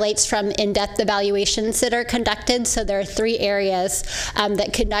some highlights from in-depth evaluations that are conducted. So there are 3 areas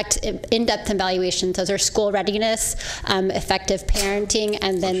that conduct in-depth evaluations. Those are school readiness, effective parenting,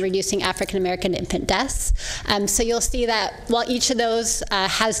 and then reducing African American infant deaths. So you'll see that while each of those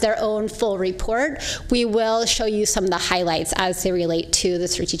has their own full report, we will show you some of the highlights as they relate to the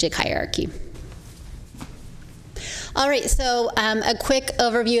strategic hierarchy. All right, so a quick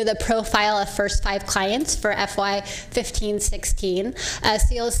overview of the profile of First 5 clients for FY 15-16.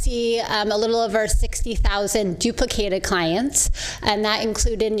 So you'll see a little over 60,000 duplicated clients, and that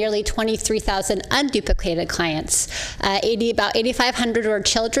included nearly 23,000 unduplicated clients. About 8,500 were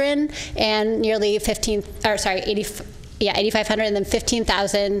children, and nearly 8,500, and then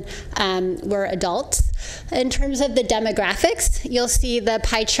 15,000 were adults. In terms of the demographics, you'll see the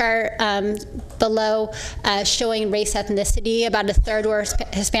pie chart below showing race ethnicity. About a third were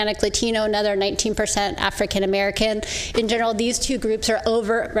Hispanic Latino, another 19% African American. In general, these two groups are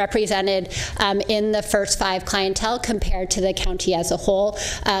overrepresented in the first 5 clientele compared to the county as a whole,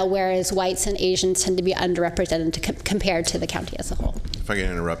 whereas whites and Asians tend to be underrepresented compared to the county as a whole. If I can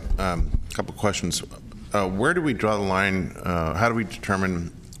interrupt, a couple questions. Where do we draw the line? How do we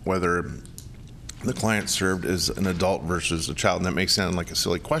determine whether the client served is an adult versus a child? And that may sound like a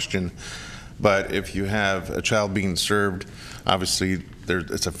silly question, but if you have a child being served, obviously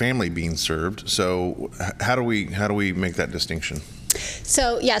it's a family being served. So how do we make that distinction?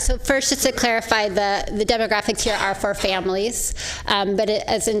 So first, just to clarify, the demographics here are for families, but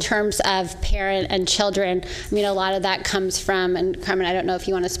as in terms of parent and children, I mean, a lot of that comes from, and Carmen, I don't know if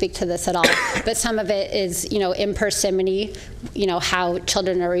you want to speak to this at all, but some of it is, in parsimony, how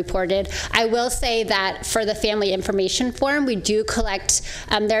children are reported. I will say that for the family information form, we do collect,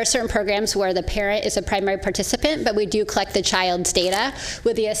 there are certain programs where the parent is a primary participant, but we do collect the child's data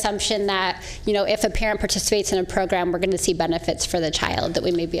with the assumption that, if a parent participates in a program, we're going to see benefits for the child that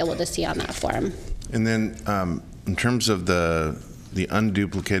we may be able to see on that form. And then in terms of the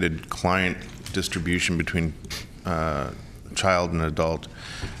unduplicated client distribution between child and adult,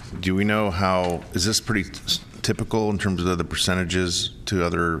 do we know is this pretty typical in terms of the percentages to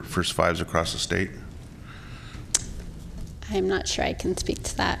other first 5s across the state? I'm not sure I can speak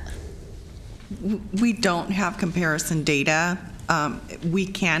to that. We don't have comparison data. We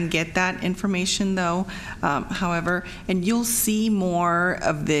can get that information, though, however, and you'll see more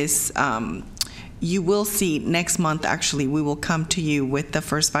of this. You will see next month, actually, we will come to you with the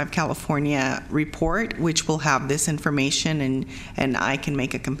First 5 California report, which will have this information, and I can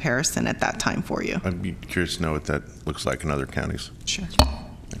make a comparison at that time for you. I'd be curious to know what that looks like in other counties. Sure.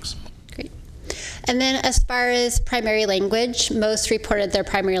 Thanks. Great. And then as far as primary language, most reported their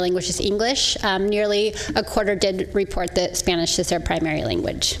primary language is English. Nearly a quarter did report that Spanish is their primary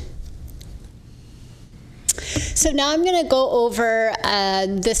language. So now I'm going to go over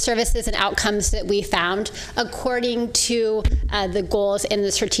the services and outcomes that we found according to the goals in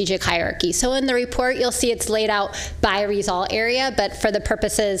the strategic hierarchy. So in the report, you'll see it's laid out by result area, but for the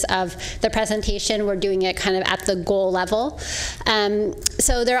purposes of the presentation, we're doing it kind of at the goal level.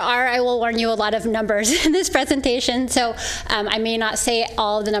 So there are, I will warn you, a lot of numbers in this presentation, so I may not say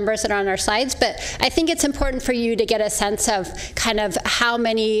all of the numbers that are on our slides, but I think it's important for you to get a sense of kind of how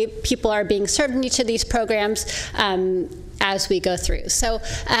many people are being served in each of these programs as we go through. So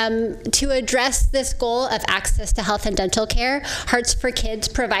to address this goal of access to health and dental care, Hearts for Kids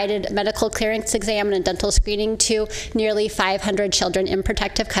provided medical clearance exam and dental screening to nearly 500 children in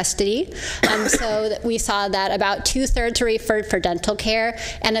protective custody. So we saw that about 2/3 were referred for dental care,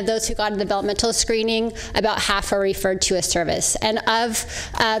 and of those who got a developmental screening, about half are referred to a service. And of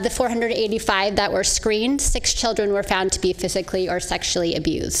the 485 that were screened, 6 children were found to be physically or sexually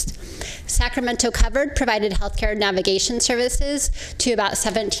abused. Sacramento Covered provided healthcare navigation services to about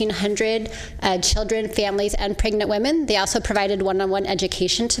 1,700 children, families, and pregnant women. They also provided one-on-one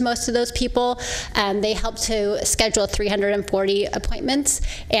education to most of those people. They helped to schedule 340 appointments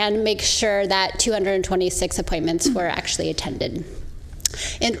and make sure that 226 appointments were actually attended.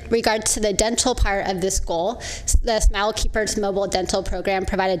 In regards to the dental part of this goal, the Smile Keepers mobile dental program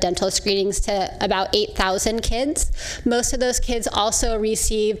provided dental screenings to about 8,000 kids. Most of those kids also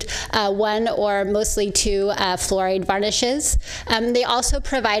received 1 or mostly 2 fluoride varnishes. They also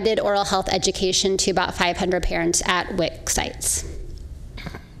provided oral health education to about 500 parents at WIC sites.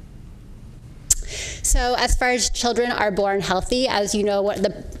 So as far as children are born healthy, as you know, what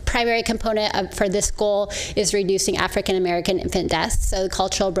the primary component for this goal is reducing African American infant deaths. So the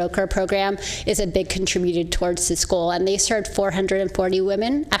Cultural Broker Program is a big contributor towards this goal, and they served 440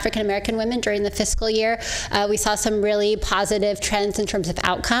 women, African American women, during the fiscal year. We saw some really positive trends in terms of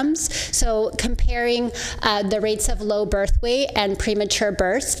outcomes. So comparing the rates of low birth weight and premature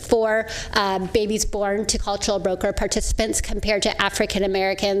births for babies born to Cultural Broker participants compared to African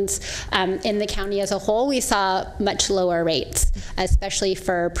Americans in the county as a whole, we saw much lower rates, especially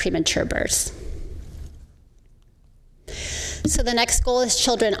for premature births. So the next goal is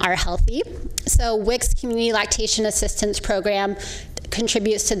children are healthy. So WIC's Community Lactation Assistance Program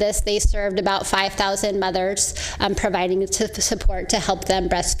contributes to this. They served about 5,000 mothers, providing support to help them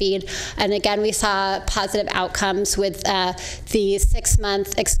breastfeed. And again, we saw positive outcomes with the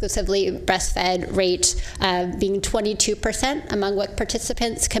 6-month exclusively breastfed rate being 22% among WIC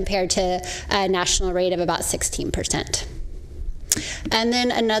participants compared to a national rate of about 16%. And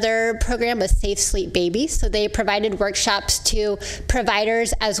then another program was Safe Sleep Baby. So they provided workshops to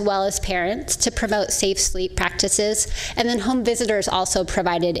providers as well as parents to promote safe sleep practices. And then home visitors also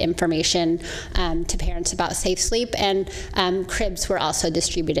provided information to parents about safe sleep, and cribs were also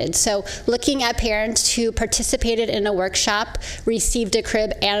distributed. So looking at parents who participated in a workshop, received a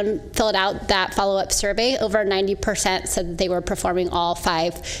crib, and filled out that follow-up survey, over 90% said that they were performing all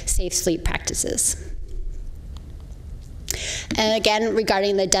 5 safe sleep practices. And again,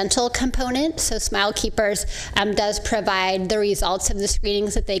 regarding the dental component, so Smile Keepers does provide the results of the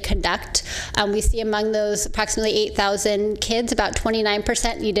screenings that they conduct. We see among those approximately 8,000 kids, about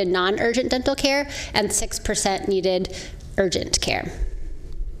 29% needed non-urgent dental care and 6% needed urgent care.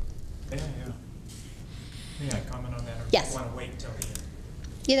 May I comment on that? Or Yes. Do you want to wait till the end?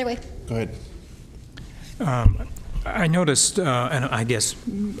 Either way. Go ahead. I noticed, and I guess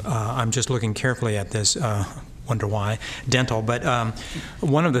I'm just looking carefully at this, wonder why, dental, but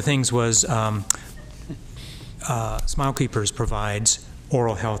one of the things was Smile Keepers provides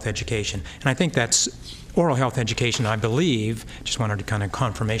oral health education. And I think that's oral health education, I believe, just wanted to kind of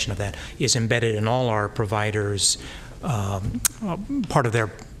confirmation of that, is embedded in all our providers, part of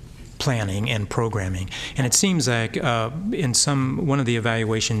their planning and programming. And it seems like in one of the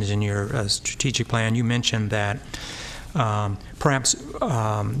evaluations in your strategic plan, you mentioned that perhaps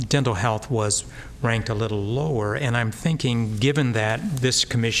dental health was ranked a little lower, and I'm thinking, given that this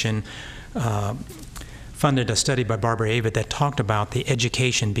commission funded a study by Barbara Avett that talked about the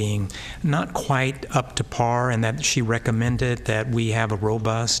education being not quite up to par, and that she recommended that we have a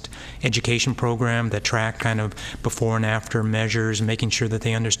robust education program that tracked kind of before and after measures, making sure that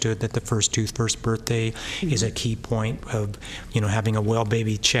they understood that the first tooth, first birthday is a key point of, having a well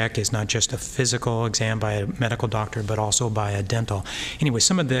baby check is not just a physical exam by a medical doctor, but also by a dental. Anyway,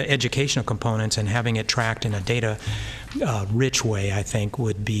 some of the educational components and having it tracked in a data rich way, I think,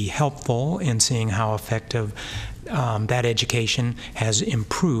 would be helpful in seeing how effective that education has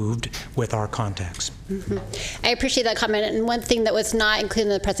improved with our contacts. I appreciate that comment. And one thing that was not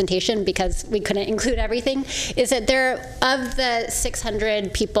included in the presentation, because we couldn't include everything, is that of the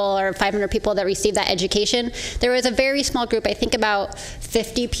 600 people or 500 people that received that education, there was a very small group, I think about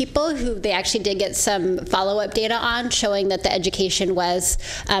 50 people, who they actually did get some follow-up data on, showing that the education was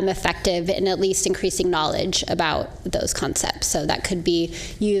effective in at least increasing knowledge about those concepts. So that could be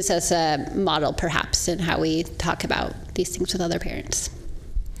used as a model, perhaps, in how we talk about these things with other parents.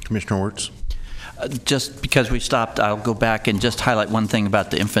 Commissioner Wirtz. Just because we stopped, I'll go back and just highlight one thing about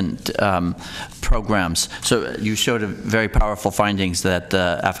the infant programs. So you showed a very powerful findings that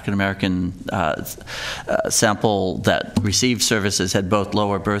the African American sample that received services had both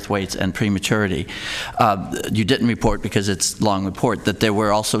lower birth weights and prematurity. You didn't report, because it's long report, that there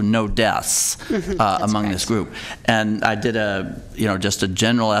were also no deaths among this group. And I did just a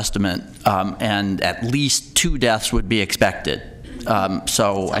general estimate, and at least 2 deaths would be expected.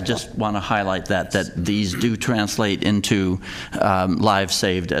 So I just want to highlight that these do translate into lives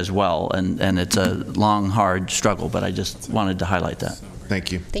saved as well, and it's a long, hard struggle, but I just wanted to highlight that.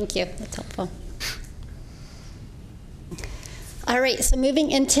 Thank you. Thank you. That's helpful. All right, so moving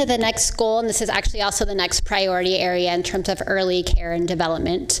into the next goal, and this is actually also the next priority area in terms of early care and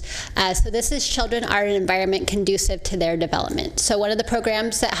development. So this is children are in an environment conducive to their development. So one of the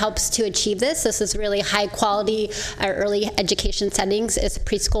programs that helps to achieve this is really high quality early education settings, is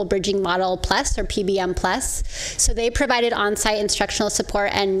Preschool Bridging Model Plus, or PBM Plus. So they provided on-site instructional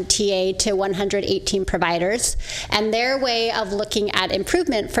support and TA to 118 providers. And their way of looking at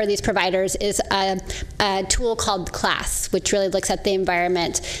improvement for these providers is a tool called CLASS, which really looks at the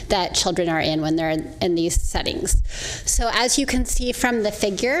environment that children are in when they're in these settings. So as you can see from the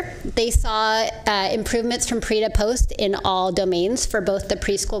figure, they saw improvements from pre to post in all domains for both the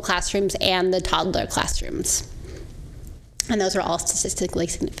preschool classrooms and the toddler classrooms. And those are all statistically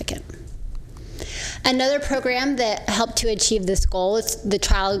significant. Another program that helped to achieve this goal is the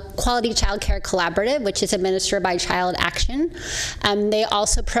Quality Child Care Collaborative, which is administered by Child Action. They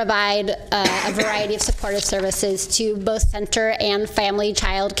also provide a variety of supportive services to both center and family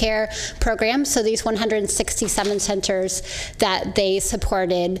child care programs. So these 167 centers that they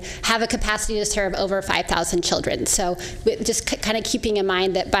supported have a capacity to serve over 5,000 children. So just kind of keeping in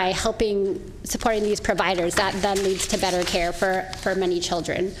mind that by supporting these providers, that then leads to better care for many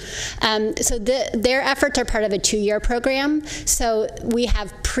children. So their efforts are part of a 2-year program. So we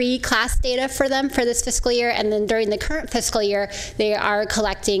have pre-class data for them for this fiscal year, and then during the current fiscal year, they are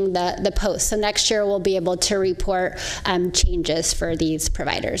collecting the post. So next year, we'll be able to report changes for these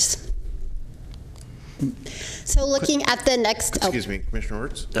providers. So looking at the next... Excuse me, Commissioner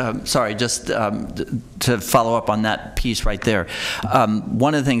Wirtz? Sorry, just to follow up on that piece right there.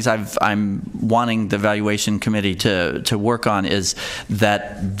 One of the things I'm wanting the evaluation committee to work on is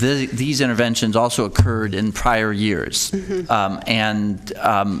that these interventions also occurred in prior years,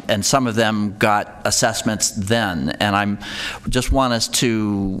 and some of them got assessments then. And I just want us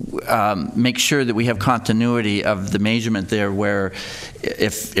to make sure that we have continuity of the measurement there, where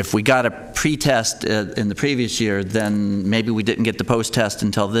if we got a pre-test in the previous year, then maybe we didn't get the post-test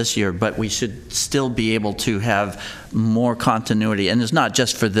until this year, but we should still be able to have more continuity, and it's not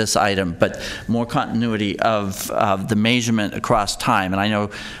just for this item, but more continuity of the measurement across time. And I know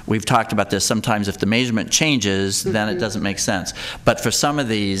we've talked about this, sometimes if the measurement changes, then it doesn't make sense. But for some of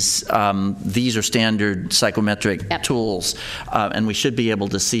these are standard psychometric tools, and we should be able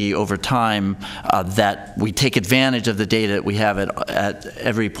to see over time that we take advantage of the data that we have at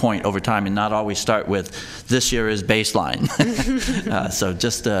every point over time, and not always start with this year is baseline. So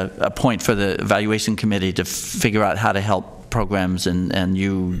just a point for the evaluation committee to figure out how to help programs, and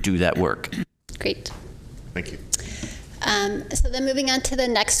you do that work. Great. Thank you. So then moving on to the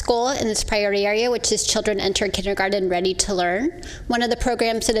next goal in this priority area, which is children enter kindergarten ready to learn. One of the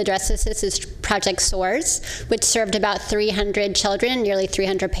programs that addresses this is Project SOARS, which served about 300 children, nearly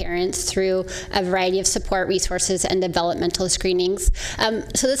 300 parents, through a variety of support resources and developmental screenings.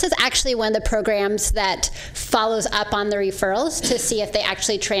 So this is actually one of the programs that follows up on the referrals to see if they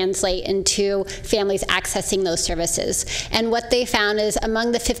actually translate into families accessing those services. And what they found is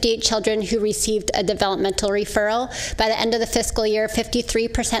among the 58 children who received a developmental referral, by the end of the fiscal year,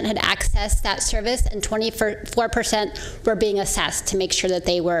 53% had accessed that service, and 24% were being assessed to make sure that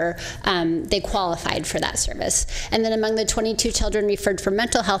they qualified for that service. And then among the 22 children referred for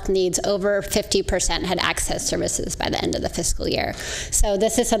mental health needs, over 50% had accessed services by the end of the fiscal year. So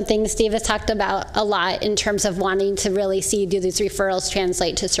this is something Steve has talked about a lot in terms of wanting to really see, do these referrals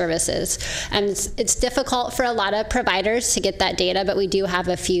translate to services? And it's difficult for a lot of providers to get that data, but we do have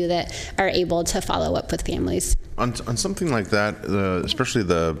a few that are able to follow up with families. On something like that, especially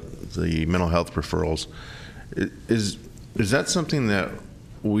the mental health referrals, is that something that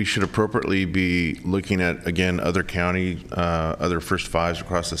we should appropriately be looking at, again, other county, other first fives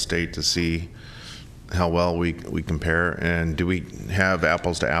across the state to see how well we compare? And do we have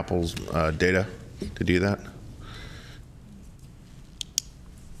apples to apples data to do that?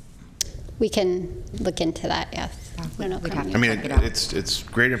 We can look into that, yes. I mean, it's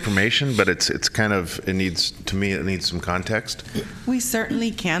great information, but it needs some context. We certainly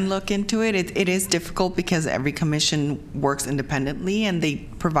can look into it. It is difficult because every commission works independently and they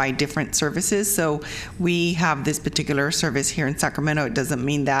provide different services. So we have this particular service here in Sacramento. It doesn't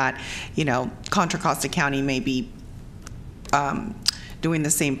mean that, Contra Costa County may be doing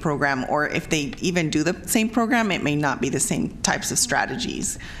the same program, or if they even do the same program, it may not be the same types of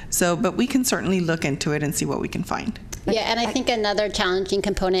strategies. So, but we can certainly look into it and see what we can find. Yeah, and I think another challenging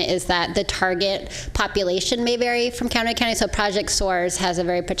component is that the target population may vary from county to county. So Project SOARS has a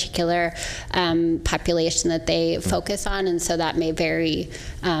very particular population that they focus on, and so that may vary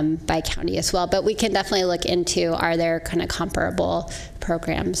by county as well. But we can definitely look into, are there kind of comparable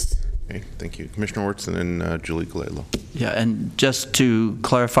programs? Okay, thank you. Commissioner Wirtz, and then Julie Galelo. Yeah, and just to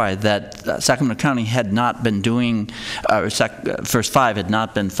clarify that Sacramento County had not been doing, First Five had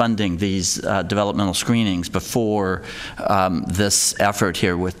not been funding these developmental screenings before this effort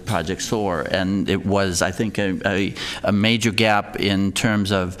here with Project SOAR, and it was, I think, a major gap in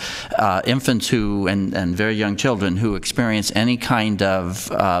terms of infants who, and very young children who experience any kind of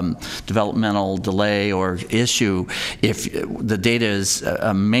developmental delay or issue. If the data is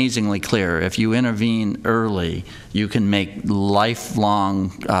amazingly clear, if you intervene early, you can make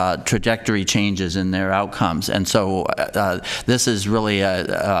lifelong trajectory changes in their outcomes. And so this is really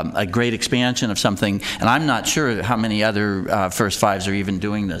a great expansion of something, and I'm not sure how many other First Fives are even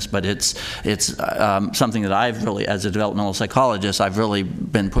doing this, but it's something that I've really, as a developmental psychologist, I've really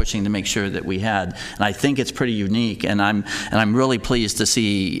been pushing to make sure that we had, and I think it's pretty unique, and I'm really pleased to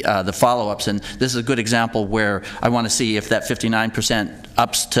see the follow-ups. And this is a good example where I want to see if that 59%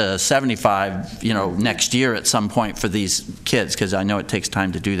 ups to 75, next year at some point for these kids, because I know it takes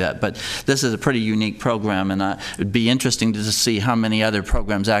time to do that. But this is a pretty unique program, and it would be interesting to see how many other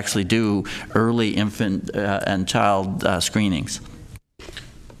programs actually do early infant and child screenings.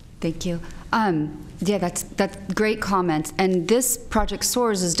 Thank you. Yeah, that's great comments. And this Project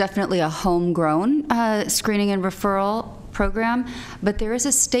SOARS is definitely a homegrown screening and referral program, but there is a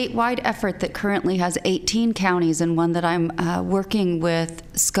statewide effort that currently has 18 counties, and one that I'm working with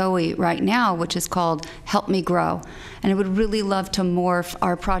SCOE right now, which is called Help Me Grow. And I would really love to morph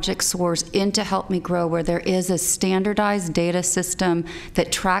our Project Source into Help Me Grow, where there is a standardized data system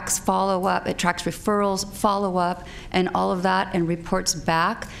that tracks follow-up, it tracks referrals, follow-up, and all of that, and reports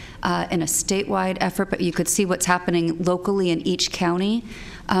back in a statewide effort, but you could see what's happening locally in each county.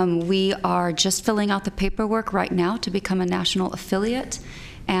 We are just filling out the paperwork right now to become a national affiliate,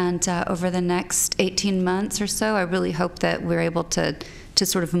 and over the next 18 months or so, I really hope that we're able to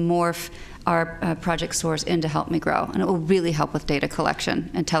sort of morph our Project Source into Help Me Grow, and it will really help with data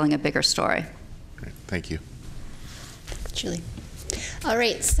collection and telling a bigger story. Great. Thank you. Julie. All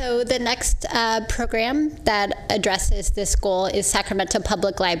right, so the next program that addresses this goal is Sacramento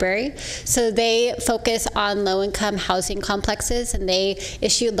Public Library. So they focus on low-income housing complexes, and they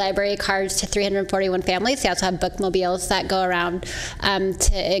issued library cards to 341 families. They also have bookmobiles that go around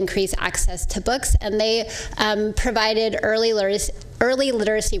to increase access to books, and they provided early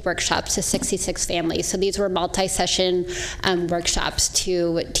literacy workshops to 66 families. So these were multi-session workshops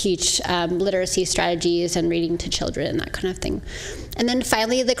to teach literacy strategies and reading to children and that kind of thing. And then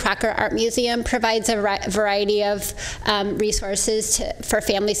finally, the Crocker Art Museum provides a variety of resources for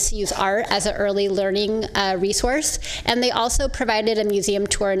families to use art as an early learning resource. And they also provided a museum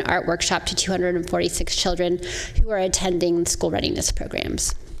tour and art workshop to 246 children who are attending school readiness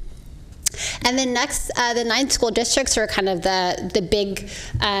programs. And then next, the 9 school districts are kind of the big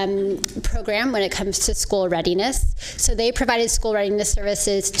program when it comes to school readiness. So they provided school readiness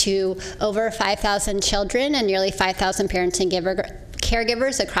services to over 5,000 children and nearly 5,000 parents and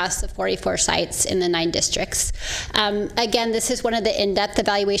caregivers across the 44 sites in the 9 districts. Again, this is one of the in-depth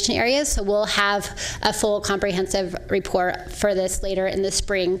evaluation areas, so we'll have a full comprehensive report for this later in the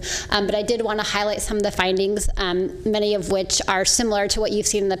spring. But I did want to highlight some of the findings, many of which are similar to what you've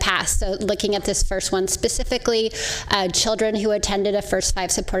seen in the past. So looking at this first one specifically, children who attended a First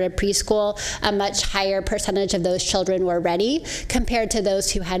 5 supported preschool, a much higher percentage of those children were ready compared to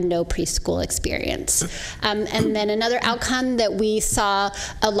those who had no preschool experience. And then another outcome that we saw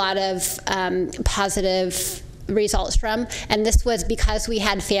a lot of positive results from, and this was because we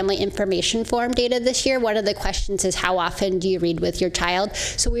had family information form data this year. One of the questions is, how often do you read with your child?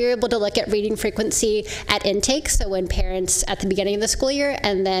 So we were able to look at reading frequency at intake, so when parents at the beginning of the school year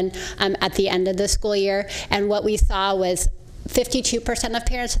and then at the end of the school year, and what we saw was 52% of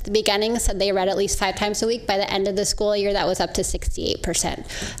parents at the beginning said they read at least 5 times a week. By the end of the school year, that was up to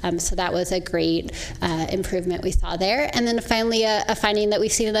 68%. So that was a great improvement we saw there. And then finally, a finding that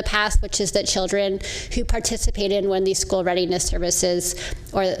we've seen in the past, which is that children who participated in one of these school readiness services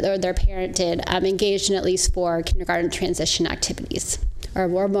or their parent did engaged in at least 4 kindergarten transition activities, or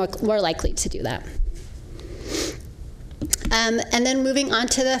were more likely to do that. And then moving on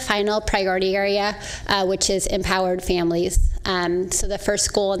to the final priority area, which is empowered families. So the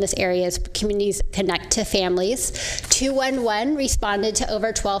first goal in this area is communities connect to families. 211 responded to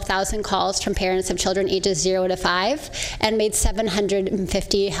over 12,000 calls from parents of children ages 0 to 5 and made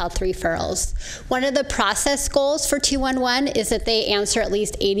 750 health referrals. One of the process goals for 211 is that they answer at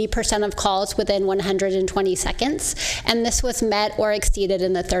least 80% of calls within 120 seconds, and this was met or exceeded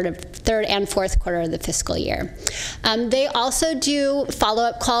in the third and fourth quarter of the fiscal year. They also do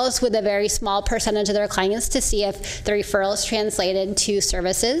follow-up calls with a very small percentage of their clients to see if the referrals translated to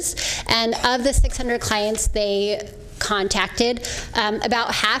services. And of the 600 clients they contacted,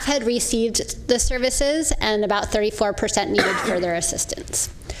 about half had received the services and about 34% needed further assistance.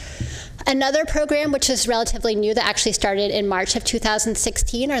 Another program, which is relatively new, that actually started in March of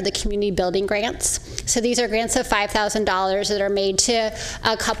 2016, are the community building grants. So these are grants of $5,000 that are made to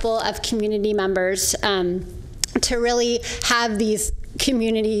a couple of community members to really have these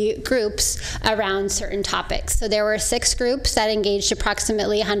community groups around certain topics. So there were 6 groups that engaged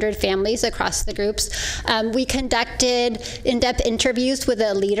approximately 100 families across the groups. We conducted in-depth interviews with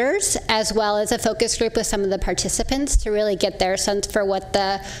the leaders as well as a focus group with some of the participants to really get their sense for what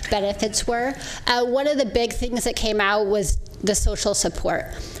the benefits were. One of the big things that came out was the social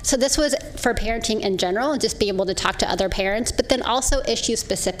support. So this was for parenting in general, just being able to talk to other parents, but then also issue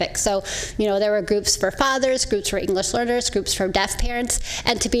specific. So, you know, there were groups for fathers, groups for English learners, groups for deaf parents,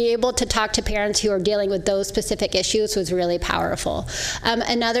 and to be able to talk to parents who are dealing with those specific issues was really powerful.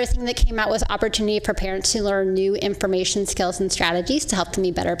 Another thing that came out was opportunity for parents to learn new information skills and strategies to help them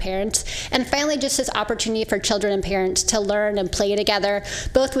be better parents. And finally, just this opportunity for children and parents to learn and play together,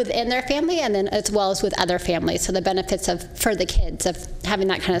 both within their family and then as well as with other families. So the benefits for the kids of having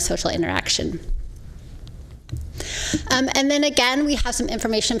that kind of social interaction. And then again, we have some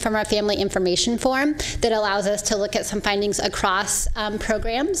information from our family information form that allows us to look at some findings across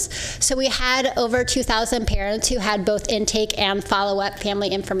programs. So we had over 2,000 parents who had both intake and follow-up family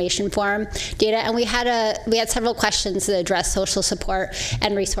information form data, and we had several questions that addressed social support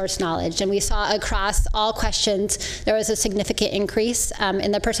and resource knowledge. And we saw across all questions there was a significant increase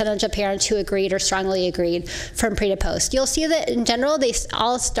in the percentage of parents who agreed or strongly agreed from pre to post. You'll see that in general they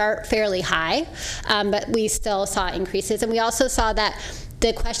all start fairly high, but we still saw increases. And we also saw that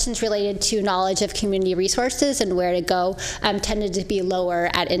the questions related to knowledge of community resources and where to go tended to be lower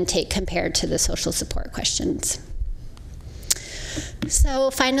at intake compared to the social support questions.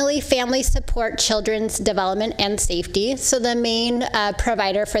 So finally, family support children's development and safety. So the main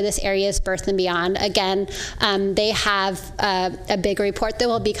provider for this area is Birth and Beyond. Again, they have a big report that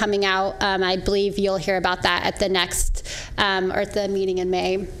will be coming out. I believe you'll hear about that at the next, or at the meeting in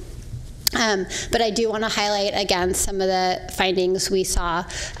May. But I do want to highlight again some of the findings we saw.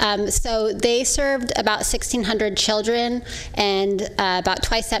 So they served about 1,600 children and about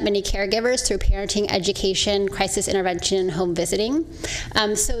twice that many caregivers through parenting, education, crisis intervention, and home visiting.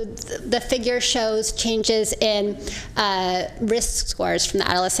 So the figure shows changes in risk scores from the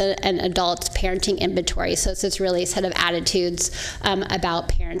adolescent and adult parenting inventory. So it's this really set of attitudes about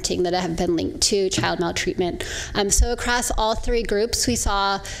parenting that have been linked to child maltreatment. So across all three groups, we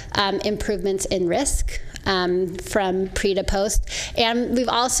saw improvements in risk from pre to post. And we've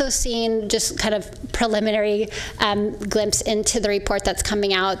also seen just kind of preliminary glimpse into the report that's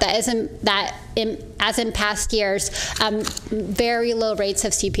coming out that as in past years, very low rates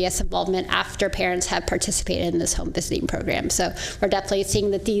of CPS involvement after parents have participated in this home visiting program. So we're definitely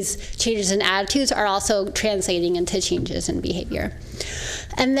seeing that these changes in attitudes are also translating into changes in behavior.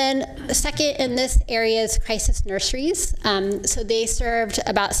 And then second in this area is crisis nurseries. So they served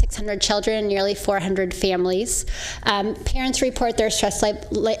about 600 children, nearly 400 families. Parents report their stress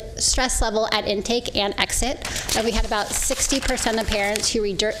level at intake and exit. And we had about 60% of parents who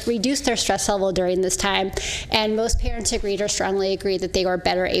reduced their stress level during this time. And most parents agreed or strongly agreed that they were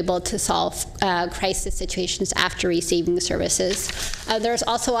better able to solve crisis situations after receiving services. There's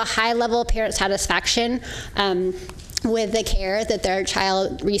also a high level of parent satisfaction with the care that their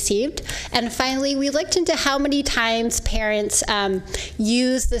child received. And finally, we looked into how many times parents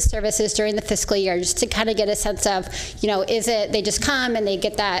use the services during the fiscal year, just to kind of get a sense of, is it they just come and they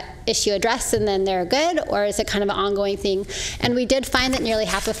get that issue addressed and then they're good, or is it kind of an ongoing thing? And we did find that nearly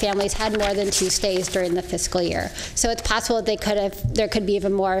half of families had more than 2 stays during the fiscal year. So it's possible that there could be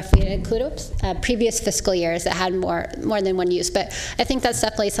even more if we include previous fiscal years that had more than one use. But I think that's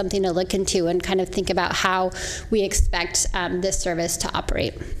definitely something to look into and kind of think about how we expect this service to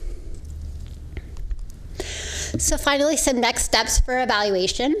operate. So finally, some next steps for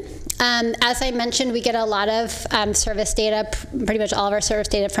evaluation. As I mentioned, we get a lot of service data, pretty much all of our service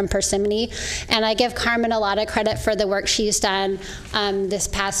data from Persimmon, and I give Carmen a lot of credit for the work she's done this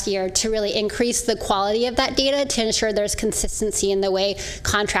past year to really increase the quality of that data to ensure there's consistency in the way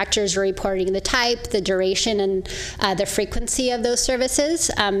contractors are reporting the type, the duration, and the frequency of those services.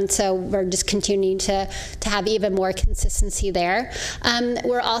 So we're just continuing to have even more consistency there.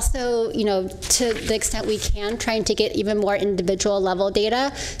 We're also, to the extent we can, trying to get even more individual level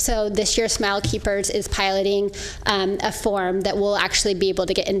data. So this year, Smile Keepers is piloting a form that will actually be able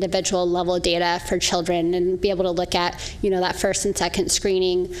to get individual level data for children and be able to look at, that first and second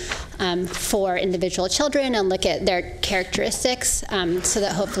screening for individual children and look at their characteristics so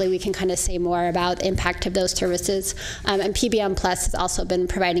that hopefully we can kind of say more about the impact of those services. And PBM Plus has also been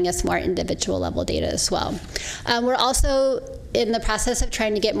providing us more individual level data as well. We're also in the process of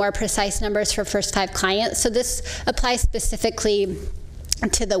trying to get more precise numbers for first 5 clients. So this applies specifically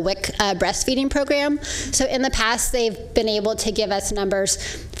to the WIC breastfeeding program. So in the past, they've been able to give us numbers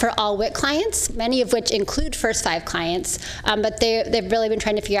for all WIC clients, many of which include first 5 clients, but they've really been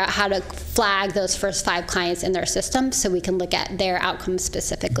trying to figure out how to flag those first 5 clients in their system so we can look at their outcomes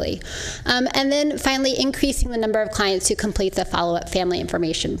specifically. And then finally, increasing the number of clients who complete the follow-up family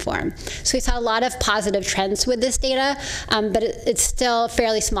information form. So we saw a lot of positive trends with this data, but it's still a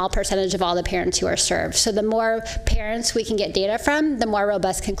fairly small percentage of all the parents who are served. So the more parents we can get data from, the more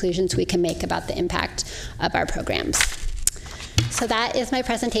robust conclusions we can make about the impact of our programs. So that is my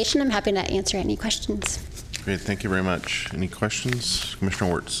presentation. I'm happy to answer any questions. Great, thank you very much. Any questions?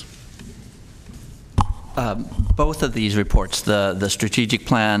 Commissioner Wirtz. Both of these reports, the strategic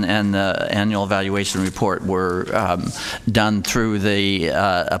plan and the annual evaluation report, were done through the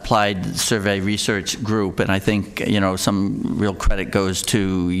Applied Survey Research Group, and I think some real credit goes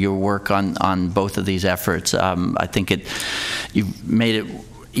to your work on both of these efforts. I think you've made it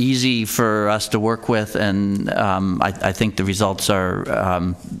easy for us to work with, and I think the results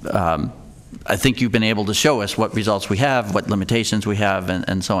are I think you've been able to show us what results we have, what limitations we have,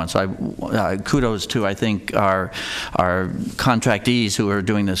 and so on. So kudos to, I think, our contractees who are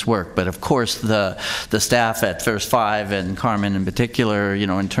doing this work. But of course, the staff at First Five and Carmen in particular,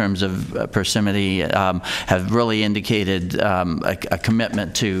 in terms of proximity, have really indicated a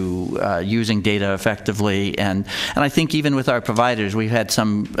commitment to using data effectively. And I think even with our providers, we've had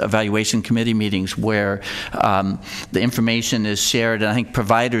some evaluation committee meetings where the information is shared, and I think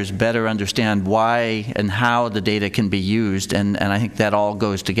providers better understand why and how the data can be used, and I think that all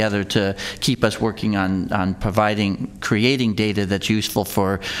goes together to keep us working on creating data that's useful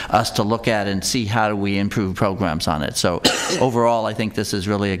for us to look at and see how do we improve programs on it. So overall, I think this is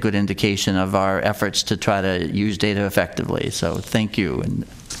really a good indication of our efforts to try to use data effectively. So thank you.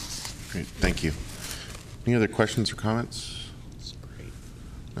 Great, thank you. Any other questions or comments?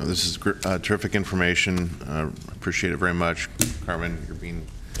 No, this is terrific information. Appreciate it very much. Carmen, you're being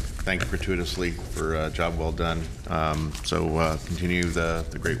thanked gratuitously for a job well done. So continue the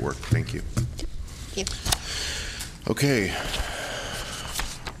great work. Thank you. Thank you. Okay.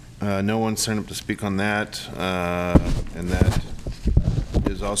 No one signed up to speak on that, and that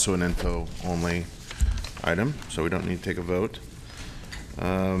is also an info only item, so we don't need to take a vote.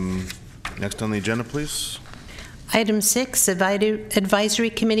 Next on the agenda, please. Item 6, Advisory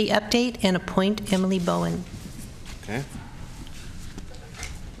Committee update and appoint Emily Bowen. Okay.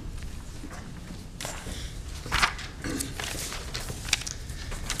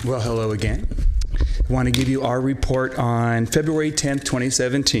 Well, hello again. I want to give you our report on February 10th,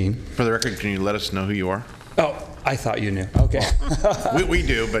 2017. For the record, can you let us know who you are? Oh, I thought you knew. Okay. we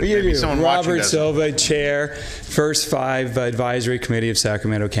do, but maybe someone watching doesn't. Robert Silva, Chair, First Five Advisory Committee of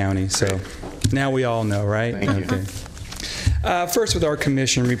Sacramento County. So now we all know, right? Thank you. First, with our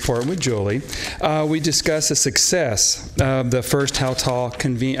commission report with Julie, we discussed the success of the first town hall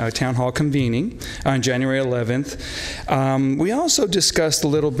convening on January 11th. We also discussed a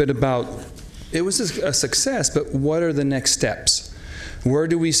little bit about, it was a success, but what are the next steps? Where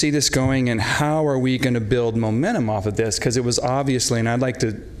do we see this going, and how are we going to build momentum off of this? Because it was obviously, and I'd like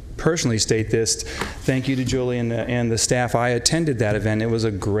to personally state this, thank you to Julie and the staff. I attended that event. It was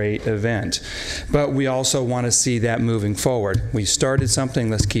a great event. But we also want to see that moving forward. We started something,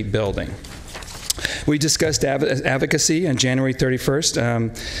 let's keep building. We discussed advocacy on January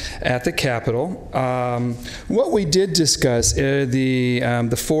 31st at the Capitol. What we did discuss are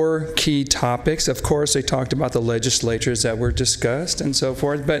the 4 key topics. Of course, they talked about the legislatures that were discussed and so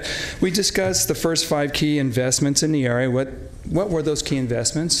forth, but we discussed the first 5 key investments in the area. What were those key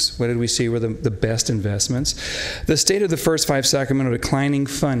investments? What did we see were the best investments? The state of the First Five Sacramento declining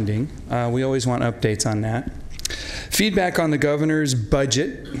funding. We always want updates on that. Feedback on the governor's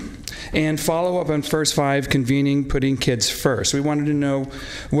budget, and follow-up on First Five convening, putting kids first. We wanted to know,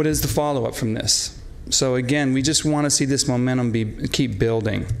 what is the follow-up from this? So again, we just want to see this momentum keep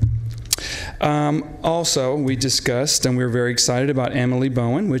building. Also, we discussed, and we were very excited about Emily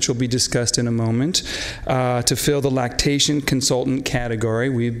Bowen, which will be discussed in a moment, to fill the lactation consultant category.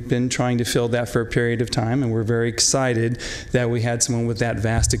 We've been trying to fill that for a period of time, and we're very excited that we had someone with that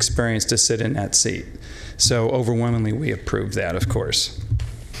vast experience to sit in that seat. So overwhelmingly, we approved that, of course.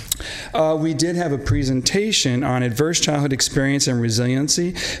 We did have a presentation on adverse childhood experience and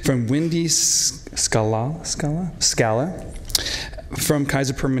resiliency from Wendy Scala from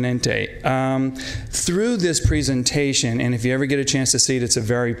Kaiser Permanente. Through this presentation, and if you ever get a chance to see it, it's a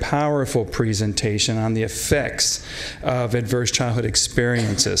very powerful presentation on the effects of adverse childhood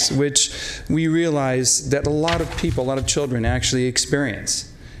experiences, which we realize that a lot of people, a lot of children actually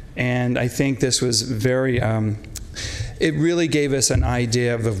experience. And I think this was very, it really gave us an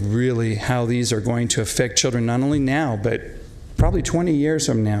idea of really how these are going to affect children, not only now, but probably 20 years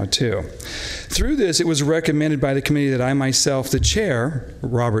from now, too. Through this, it was recommended by the committee that I myself, the chair,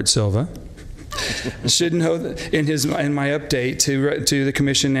 Robert Silva, should know in my update to the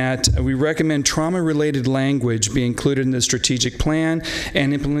commission that we recommend trauma-related language be included in the strategic plan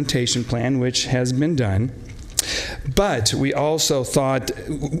and implementation plan, which has been done. But we also thought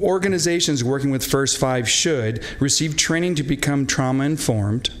organizations working with First Five should receive training to become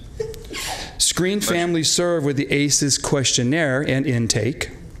trauma-informed, screen families served with the ACEs questionnaire and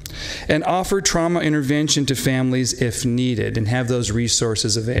intake, and offer trauma intervention to families if needed, and have those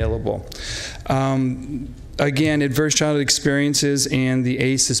resources available. Again, adverse childhood experiences and the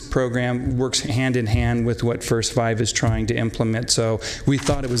ACEs program works hand in hand with what First Five is trying to implement, so we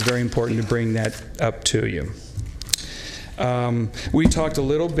thought it was very important to bring that up to you. We talked a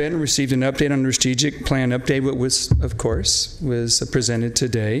little bit and received an update on the strategic plan update, what was, of course, was presented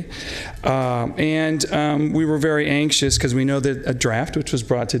today. And we were very anxious because we know that a draft which was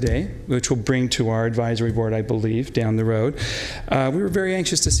brought today, which will bring to our advisory board, I believe, down the road. We were very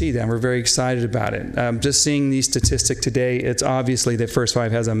anxious to see that. We're very excited about it. Just seeing these statistics today, it's obviously that First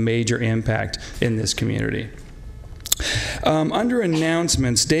 5 has a major impact in this community. Under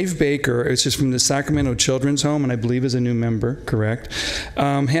announcements, Dave Baker, it's just from the Sacramento Children's Home, and I believe is a new member, correct,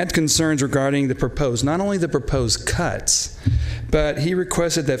 had concerns regarding the proposed, not only the proposed cuts, but he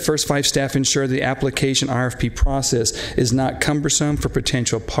requested that First 5 staff ensure the application RFP process is not cumbersome for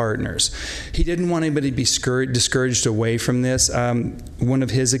potential partners. He didn't want anybody to be discouraged away from this. One of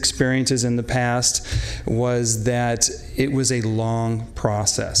his experiences in the past was that it was a long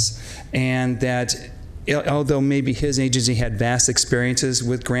process, and that although maybe his agency had vast experiences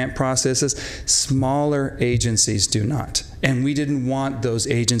with grant processes, smaller agencies do not. And we didn't want those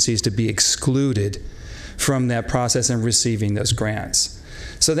agencies to be excluded from that process and receiving those grants.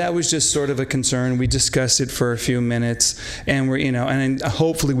 So that was just sort of a concern. We discussed it for a few minutes, and we're, and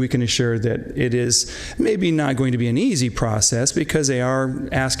hopefully we can assure that it is maybe not going to be an easy process because they are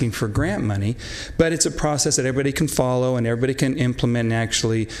asking for grant money, but it's a process that everybody can follow and everybody can implement and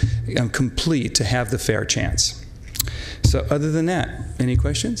actually complete to have the fair chance. So other than that, any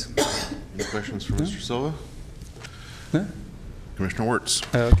questions? Any questions for Mr. Silva? No? Commissioner Wirtz.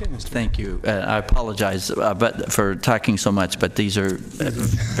 Okay, Thank you. I apologize but for talking so much, but these are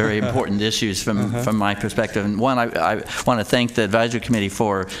very important issues from my perspective. And one, I want to thank the advisory committee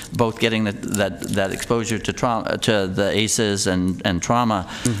for both getting that exposure to trauma, to the ACEs and trauma,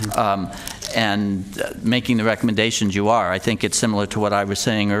 and making the recommendations you are. I think it's similar to what I was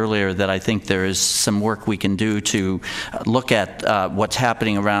saying earlier, that I think there is some work we can do to look at what's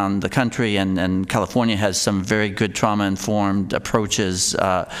happening around the country, and California has some very good trauma-informed approaches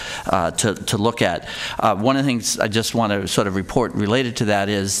to look at. One of the things I just want to sort of report related to that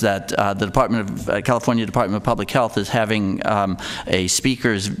is that the California Department of Public Health is having a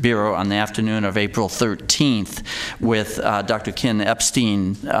speakers bureau on the afternoon of April 13th with Dr. Ken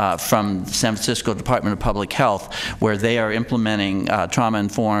Epstein from San Francisco Department of Public Health, where they are implementing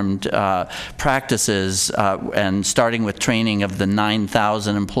trauma-informed practices and starting with training of the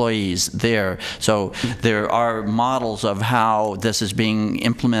 9,000 employees there. So there are models of how this is being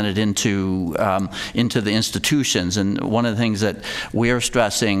implemented into the institutions. And one of the things that we're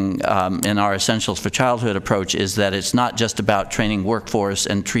stressing in our Essentials for Childhood approach is that it's not just about training workforce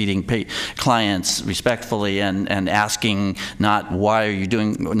and treating clients respectfully and asking not why are you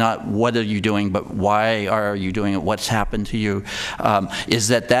doing, not what are you doing, but why are you doing it, what's happened to you, is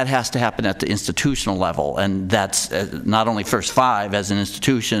that has to happen at the institutional level. And that's not only First 5 as an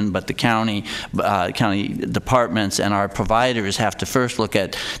institution, but the county departments and our providers have to first look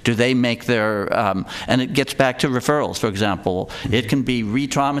at, do they make their, and it gets back to referrals, for example. It can be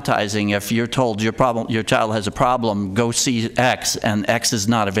re-traumatizing if you're told your child has a problem, go see X, and X is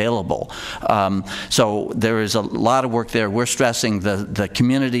not available. So there is a lot of work there. We're stressing the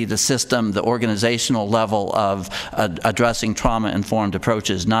community, the system, the organizational level of addressing trauma-informed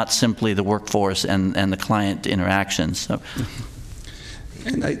approaches, not simply the workforce and the client interactions. So.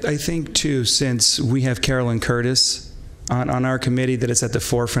 And I think, too, since we have Carolyn Curtis on our committee that is at the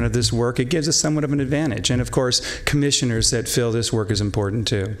forefront of this work, it gives us somewhat of an advantage. And, of course, commissioners that feel this work is important,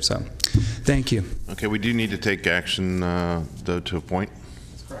 too. So thank you. Okay, we do need to take action, though, to appoint.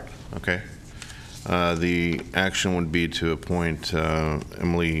 That's correct. Okay. The action would be to appoint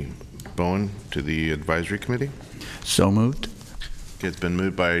Emily Bowen to the advisory committee. So moved. Okay, it's been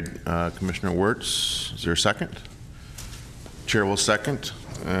moved by Commissioner Wirtz. Is there a second? Chair will second.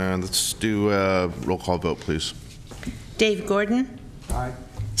 And let's do a roll call vote, please. Dave Gordon. Aye.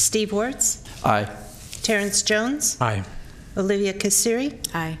 Steve Wirtz. Aye. Terrence Jones. Aye. Olivia Kassiri.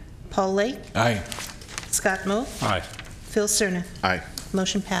 Aye. Paul Lake. Aye. Scott Moe. Aye. Phil Cerna. Aye.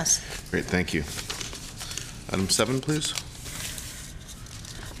 Motion passed. Great, thank you. Item 7, please.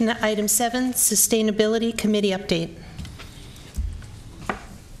 Item 7, Sustainability Committee update.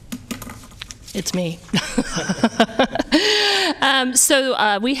 It's me.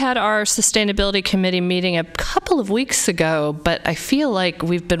 So we had our Sustainability Committee meeting a couple of weeks ago, but I feel like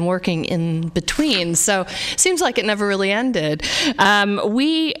we've been working in between, so it seems like it never really ended.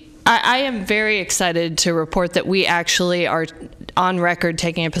 I am very excited to report that we actually are on record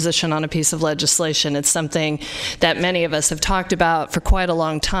taking a position on a piece of legislation. It's something that many of us have talked about for quite a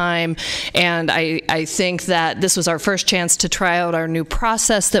long time, and I think that this was our first chance to try out our new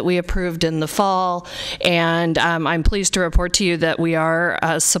process that we approved in the fall, and I'm pleased to report to you that we are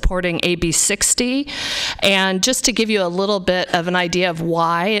supporting AB 60. And just to give you a little bit of an idea of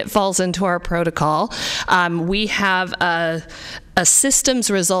why it falls into our protocol, we have a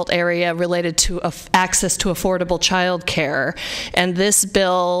systems result area related to access to affordable child care, and this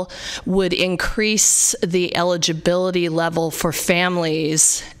bill would increase the eligibility level for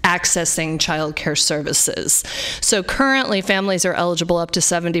families accessing child care services. So currently families are eligible up to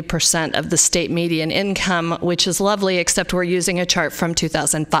 70% of the state median income, which is lovely, except we're using a chart from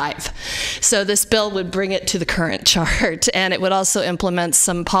 2005. So this bill would bring it to the current chart, and it would also implement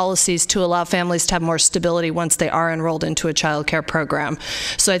some policies to allow families to have more stability once they are enrolled into a child care program.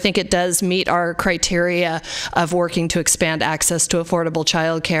 So I think it does meet our criteria of working to expand access to affordable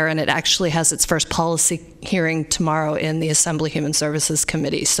child care, and it actually has its first policy hearing tomorrow in the Assembly Human Services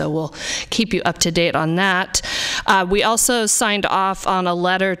Committee, so we'll keep you up to date on that. We also signed off on a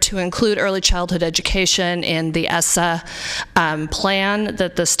letter to include early childhood education in the ESSA plan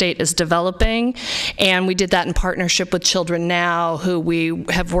that the state is developing, and we did that in partnership with Children Now, who we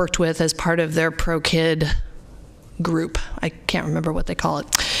have worked with as part of their Pro-Kid group. I can't remember what they call it.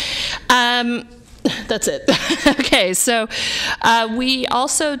 That's it. Okay, so we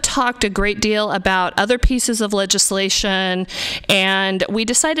also talked a great deal about other pieces of legislation, and we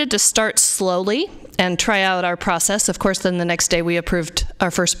decided to start slowly and try out our process. Of course, then the next day we approved our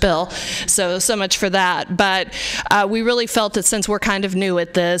first bill, so much for that. But we really felt that since we're kind of new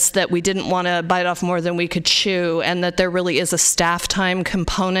at this, that we didn't want to bite off more than we could chew, and that there really is a staff time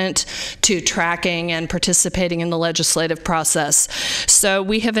component to tracking and participating in the legislative process. So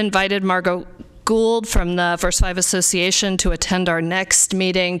we have invited Margot Gould from the First Five Association to attend our next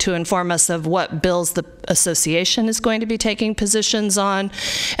meeting to inform us of what bills the association is going to be taking positions on,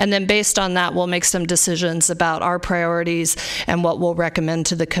 and then based on that we'll make some decisions about our priorities and what we'll recommend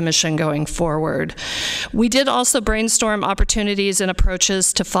to the Commission going forward. We did also brainstorm opportunities and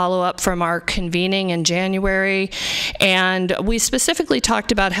approaches to follow up from our convening in January, and we specifically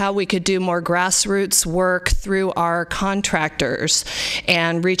talked about how we could do more grassroots work through our contractors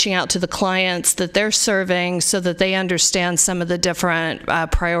and reaching out to the clients that they're serving so that they understand some of the different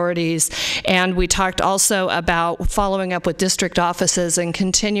priorities. And we talked also about following up with district offices and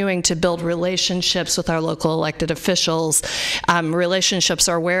continuing to build relationships with our local elected officials. Relationships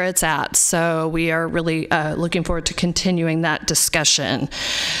are where it's at, so we are really looking forward to continuing that discussion.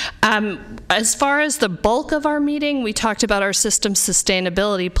 As far as the bulk of our meeting, we talked about our system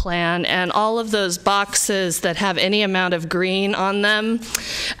sustainability plan, and all of those boxes that have any amount of green on them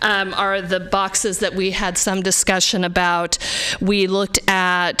are the boxes that we had some discussion about. We looked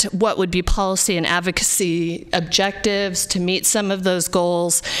at what would be policy and advocacy objectives to meet some of those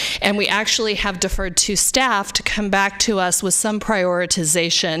goals, and we actually have deferred to staff to come back to us with some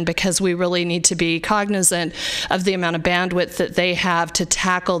prioritization, because we really need to be cognizant of the amount of bandwidth that they have to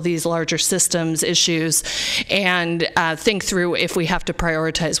tackle these larger systems issues and think through if we have to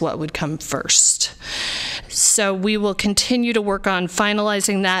prioritize what would come first. So we will continue to work on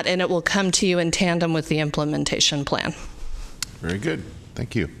finalizing that, and it will come to you in tandem with the implementation plan. Very good.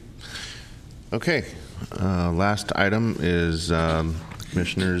 Thank you. Okay. Last item is the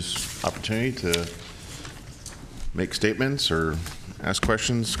Commissioner's opportunity to make statements or ask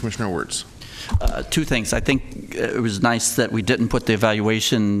questions. Commissioner Wirtz. Two things. I think it was nice that we didn't put the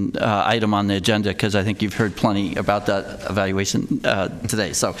evaluation item on the agenda, because I think you've heard plenty about that evaluation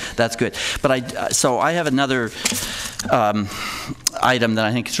today, so that's good. But I have another item that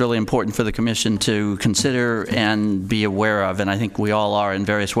I think is really important for the Commission to consider and be aware of, and I think we all are in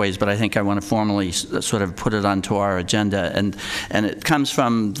various ways, but I think I want to formally sort of put it onto our agenda, and it comes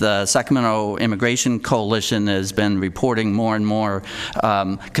from the Sacramento Immigration Coalition has been reporting more and more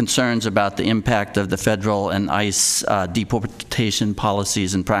concerns about the impact of the federal and ICE deportation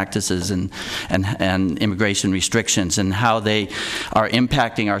policies and practices and immigration restrictions, and how they are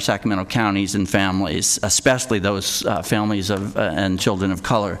impacting our Sacramento counties and families, especially those families of and children of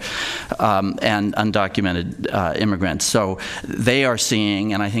color and undocumented immigrants. So they are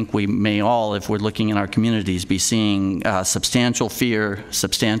seeing, and I think we may all, if we're looking in our communities, be seeing substantial fear,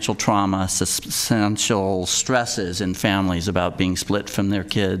 substantial trauma, substantial stresses in families about being split from their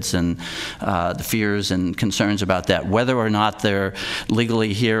kids, and the fears and concerns about that, whether or not they're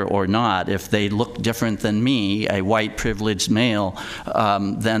legally here or not. If they look different than me, a white privileged male,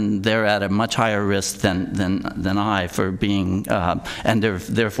 then they're at a much higher risk than I for being and they're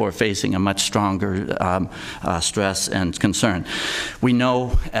therefore facing a much stronger stress and concern. We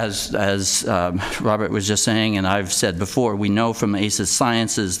know, as Robert was just saying, and I've said before, we know from ACES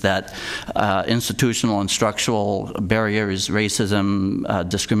sciences that institutional and structural barriers, racism,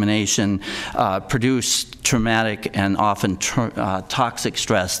 discrimination, produce traumatic and often toxic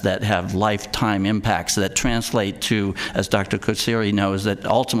stress that have lifetime impacts that translate to, as Dr. Kotsiri knows, that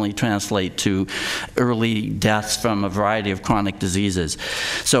ultimately translate to early deaths from a variety of chronic diseases.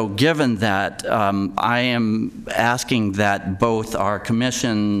 So given that, I am asking that both our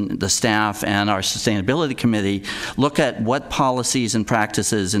commission, the staff, and our sustainability committee look at what policies and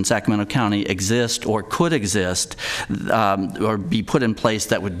practices in Sacramento County exist or could exist or be put in place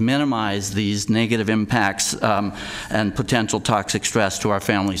that would minimize these negative impacts and potential toxic stress to our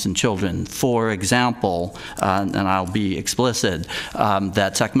families and children. For example, and I'll be explicit,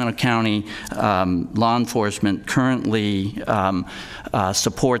 that Sacramento County law enforcement currently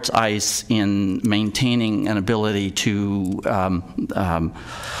supports ICE in maintaining an ability to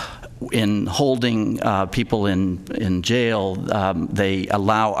in holding people in jail. They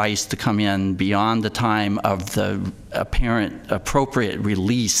allow ICE to come in beyond the time of the appropriate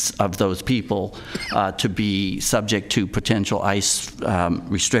release of those people to be subject to potential ICE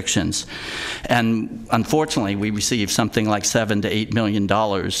restrictions. And unfortunately, we receive something like $7 to $8 million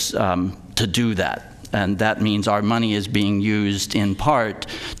to do that. And that means our money is being used in part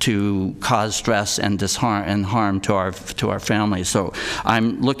to cause stress and harm to our families. So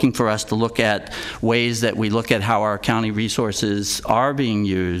I'm looking for us to look at ways that we look at how our county resources are being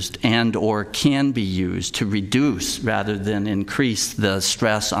used and or can be used to reduce rather than increase the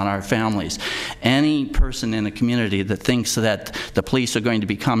stress on our families. Any person in a community that thinks that the police are going to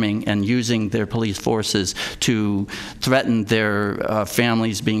be coming and using their police forces to threaten their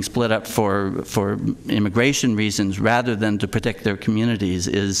families being split up for immigration reasons rather than to protect their communities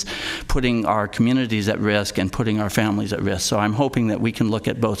is putting our communities at risk and putting our families at risk. So I'm hoping that we can look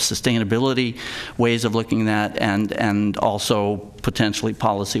at both sustainability ways of looking at that and also potentially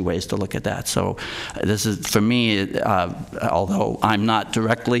policy ways to look at that. So this is, for me, although I'm not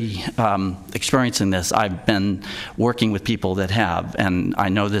directly experiencing this, I've been working with people that have, and I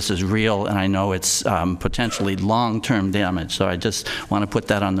know this is real, and I know it's potentially long-term damage. So I just want to put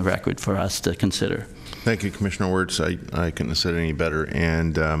that on the record for us to consider. Thank you, Commissioner Wirtz. I couldn't have said it any better.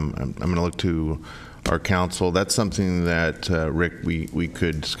 And I'm going to look to our council. That's something that, Rick, we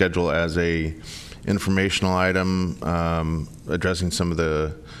could schedule as a informational item addressing some of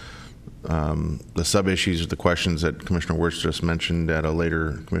the sub-issues or the questions that Commissioner Wirtz just mentioned at a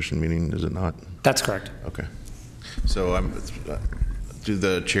later commission meeting, is it not? That's correct. Okay. So I'm through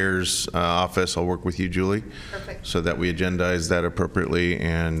the chair's office, I'll work with you, Julie. Perfect. So that we agendize that appropriately,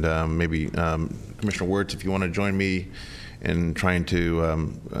 and maybe Commissioner Wirtz, if you want to join me in trying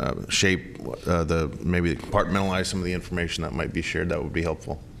to shape maybe compartmentalize some of the information that might be shared, that would be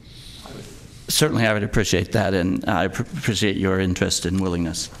helpful. Certainly, I would appreciate that, and I appreciate your interest and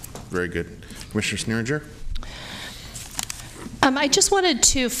willingness. Very good. Commissioner Sneeringer? I just wanted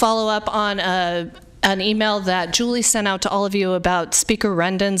to follow up on an email that Julie sent out to all of you about Speaker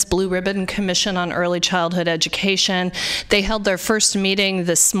Rendon's Blue Ribbon Commission on Early Childhood Education. They held their first meeting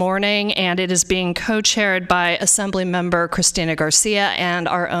this morning, and it is being co-chaired by Assembly Member Christina Garcia and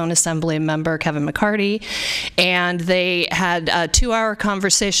our own Assembly Member Kevin McCarty. And they had a 2-hour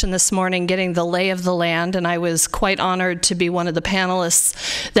conversation this morning getting the lay of the land, and I was quite honored to be one of the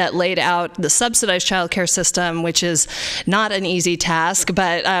panelists that laid out the subsidized child care system, which is not an easy task,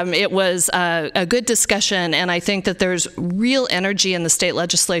 but it was a good discussion, and I think that there's real energy in the state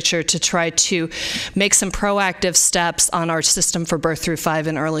legislature to try to make some proactive steps on our system for birth through 5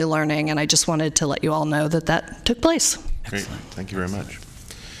 and early learning, and I just wanted to let you all know that that took place. Great. Thank you very much.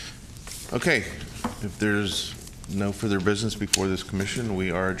 Okay. If there's no further business before this commission,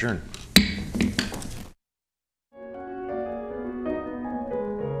 we are adjourned.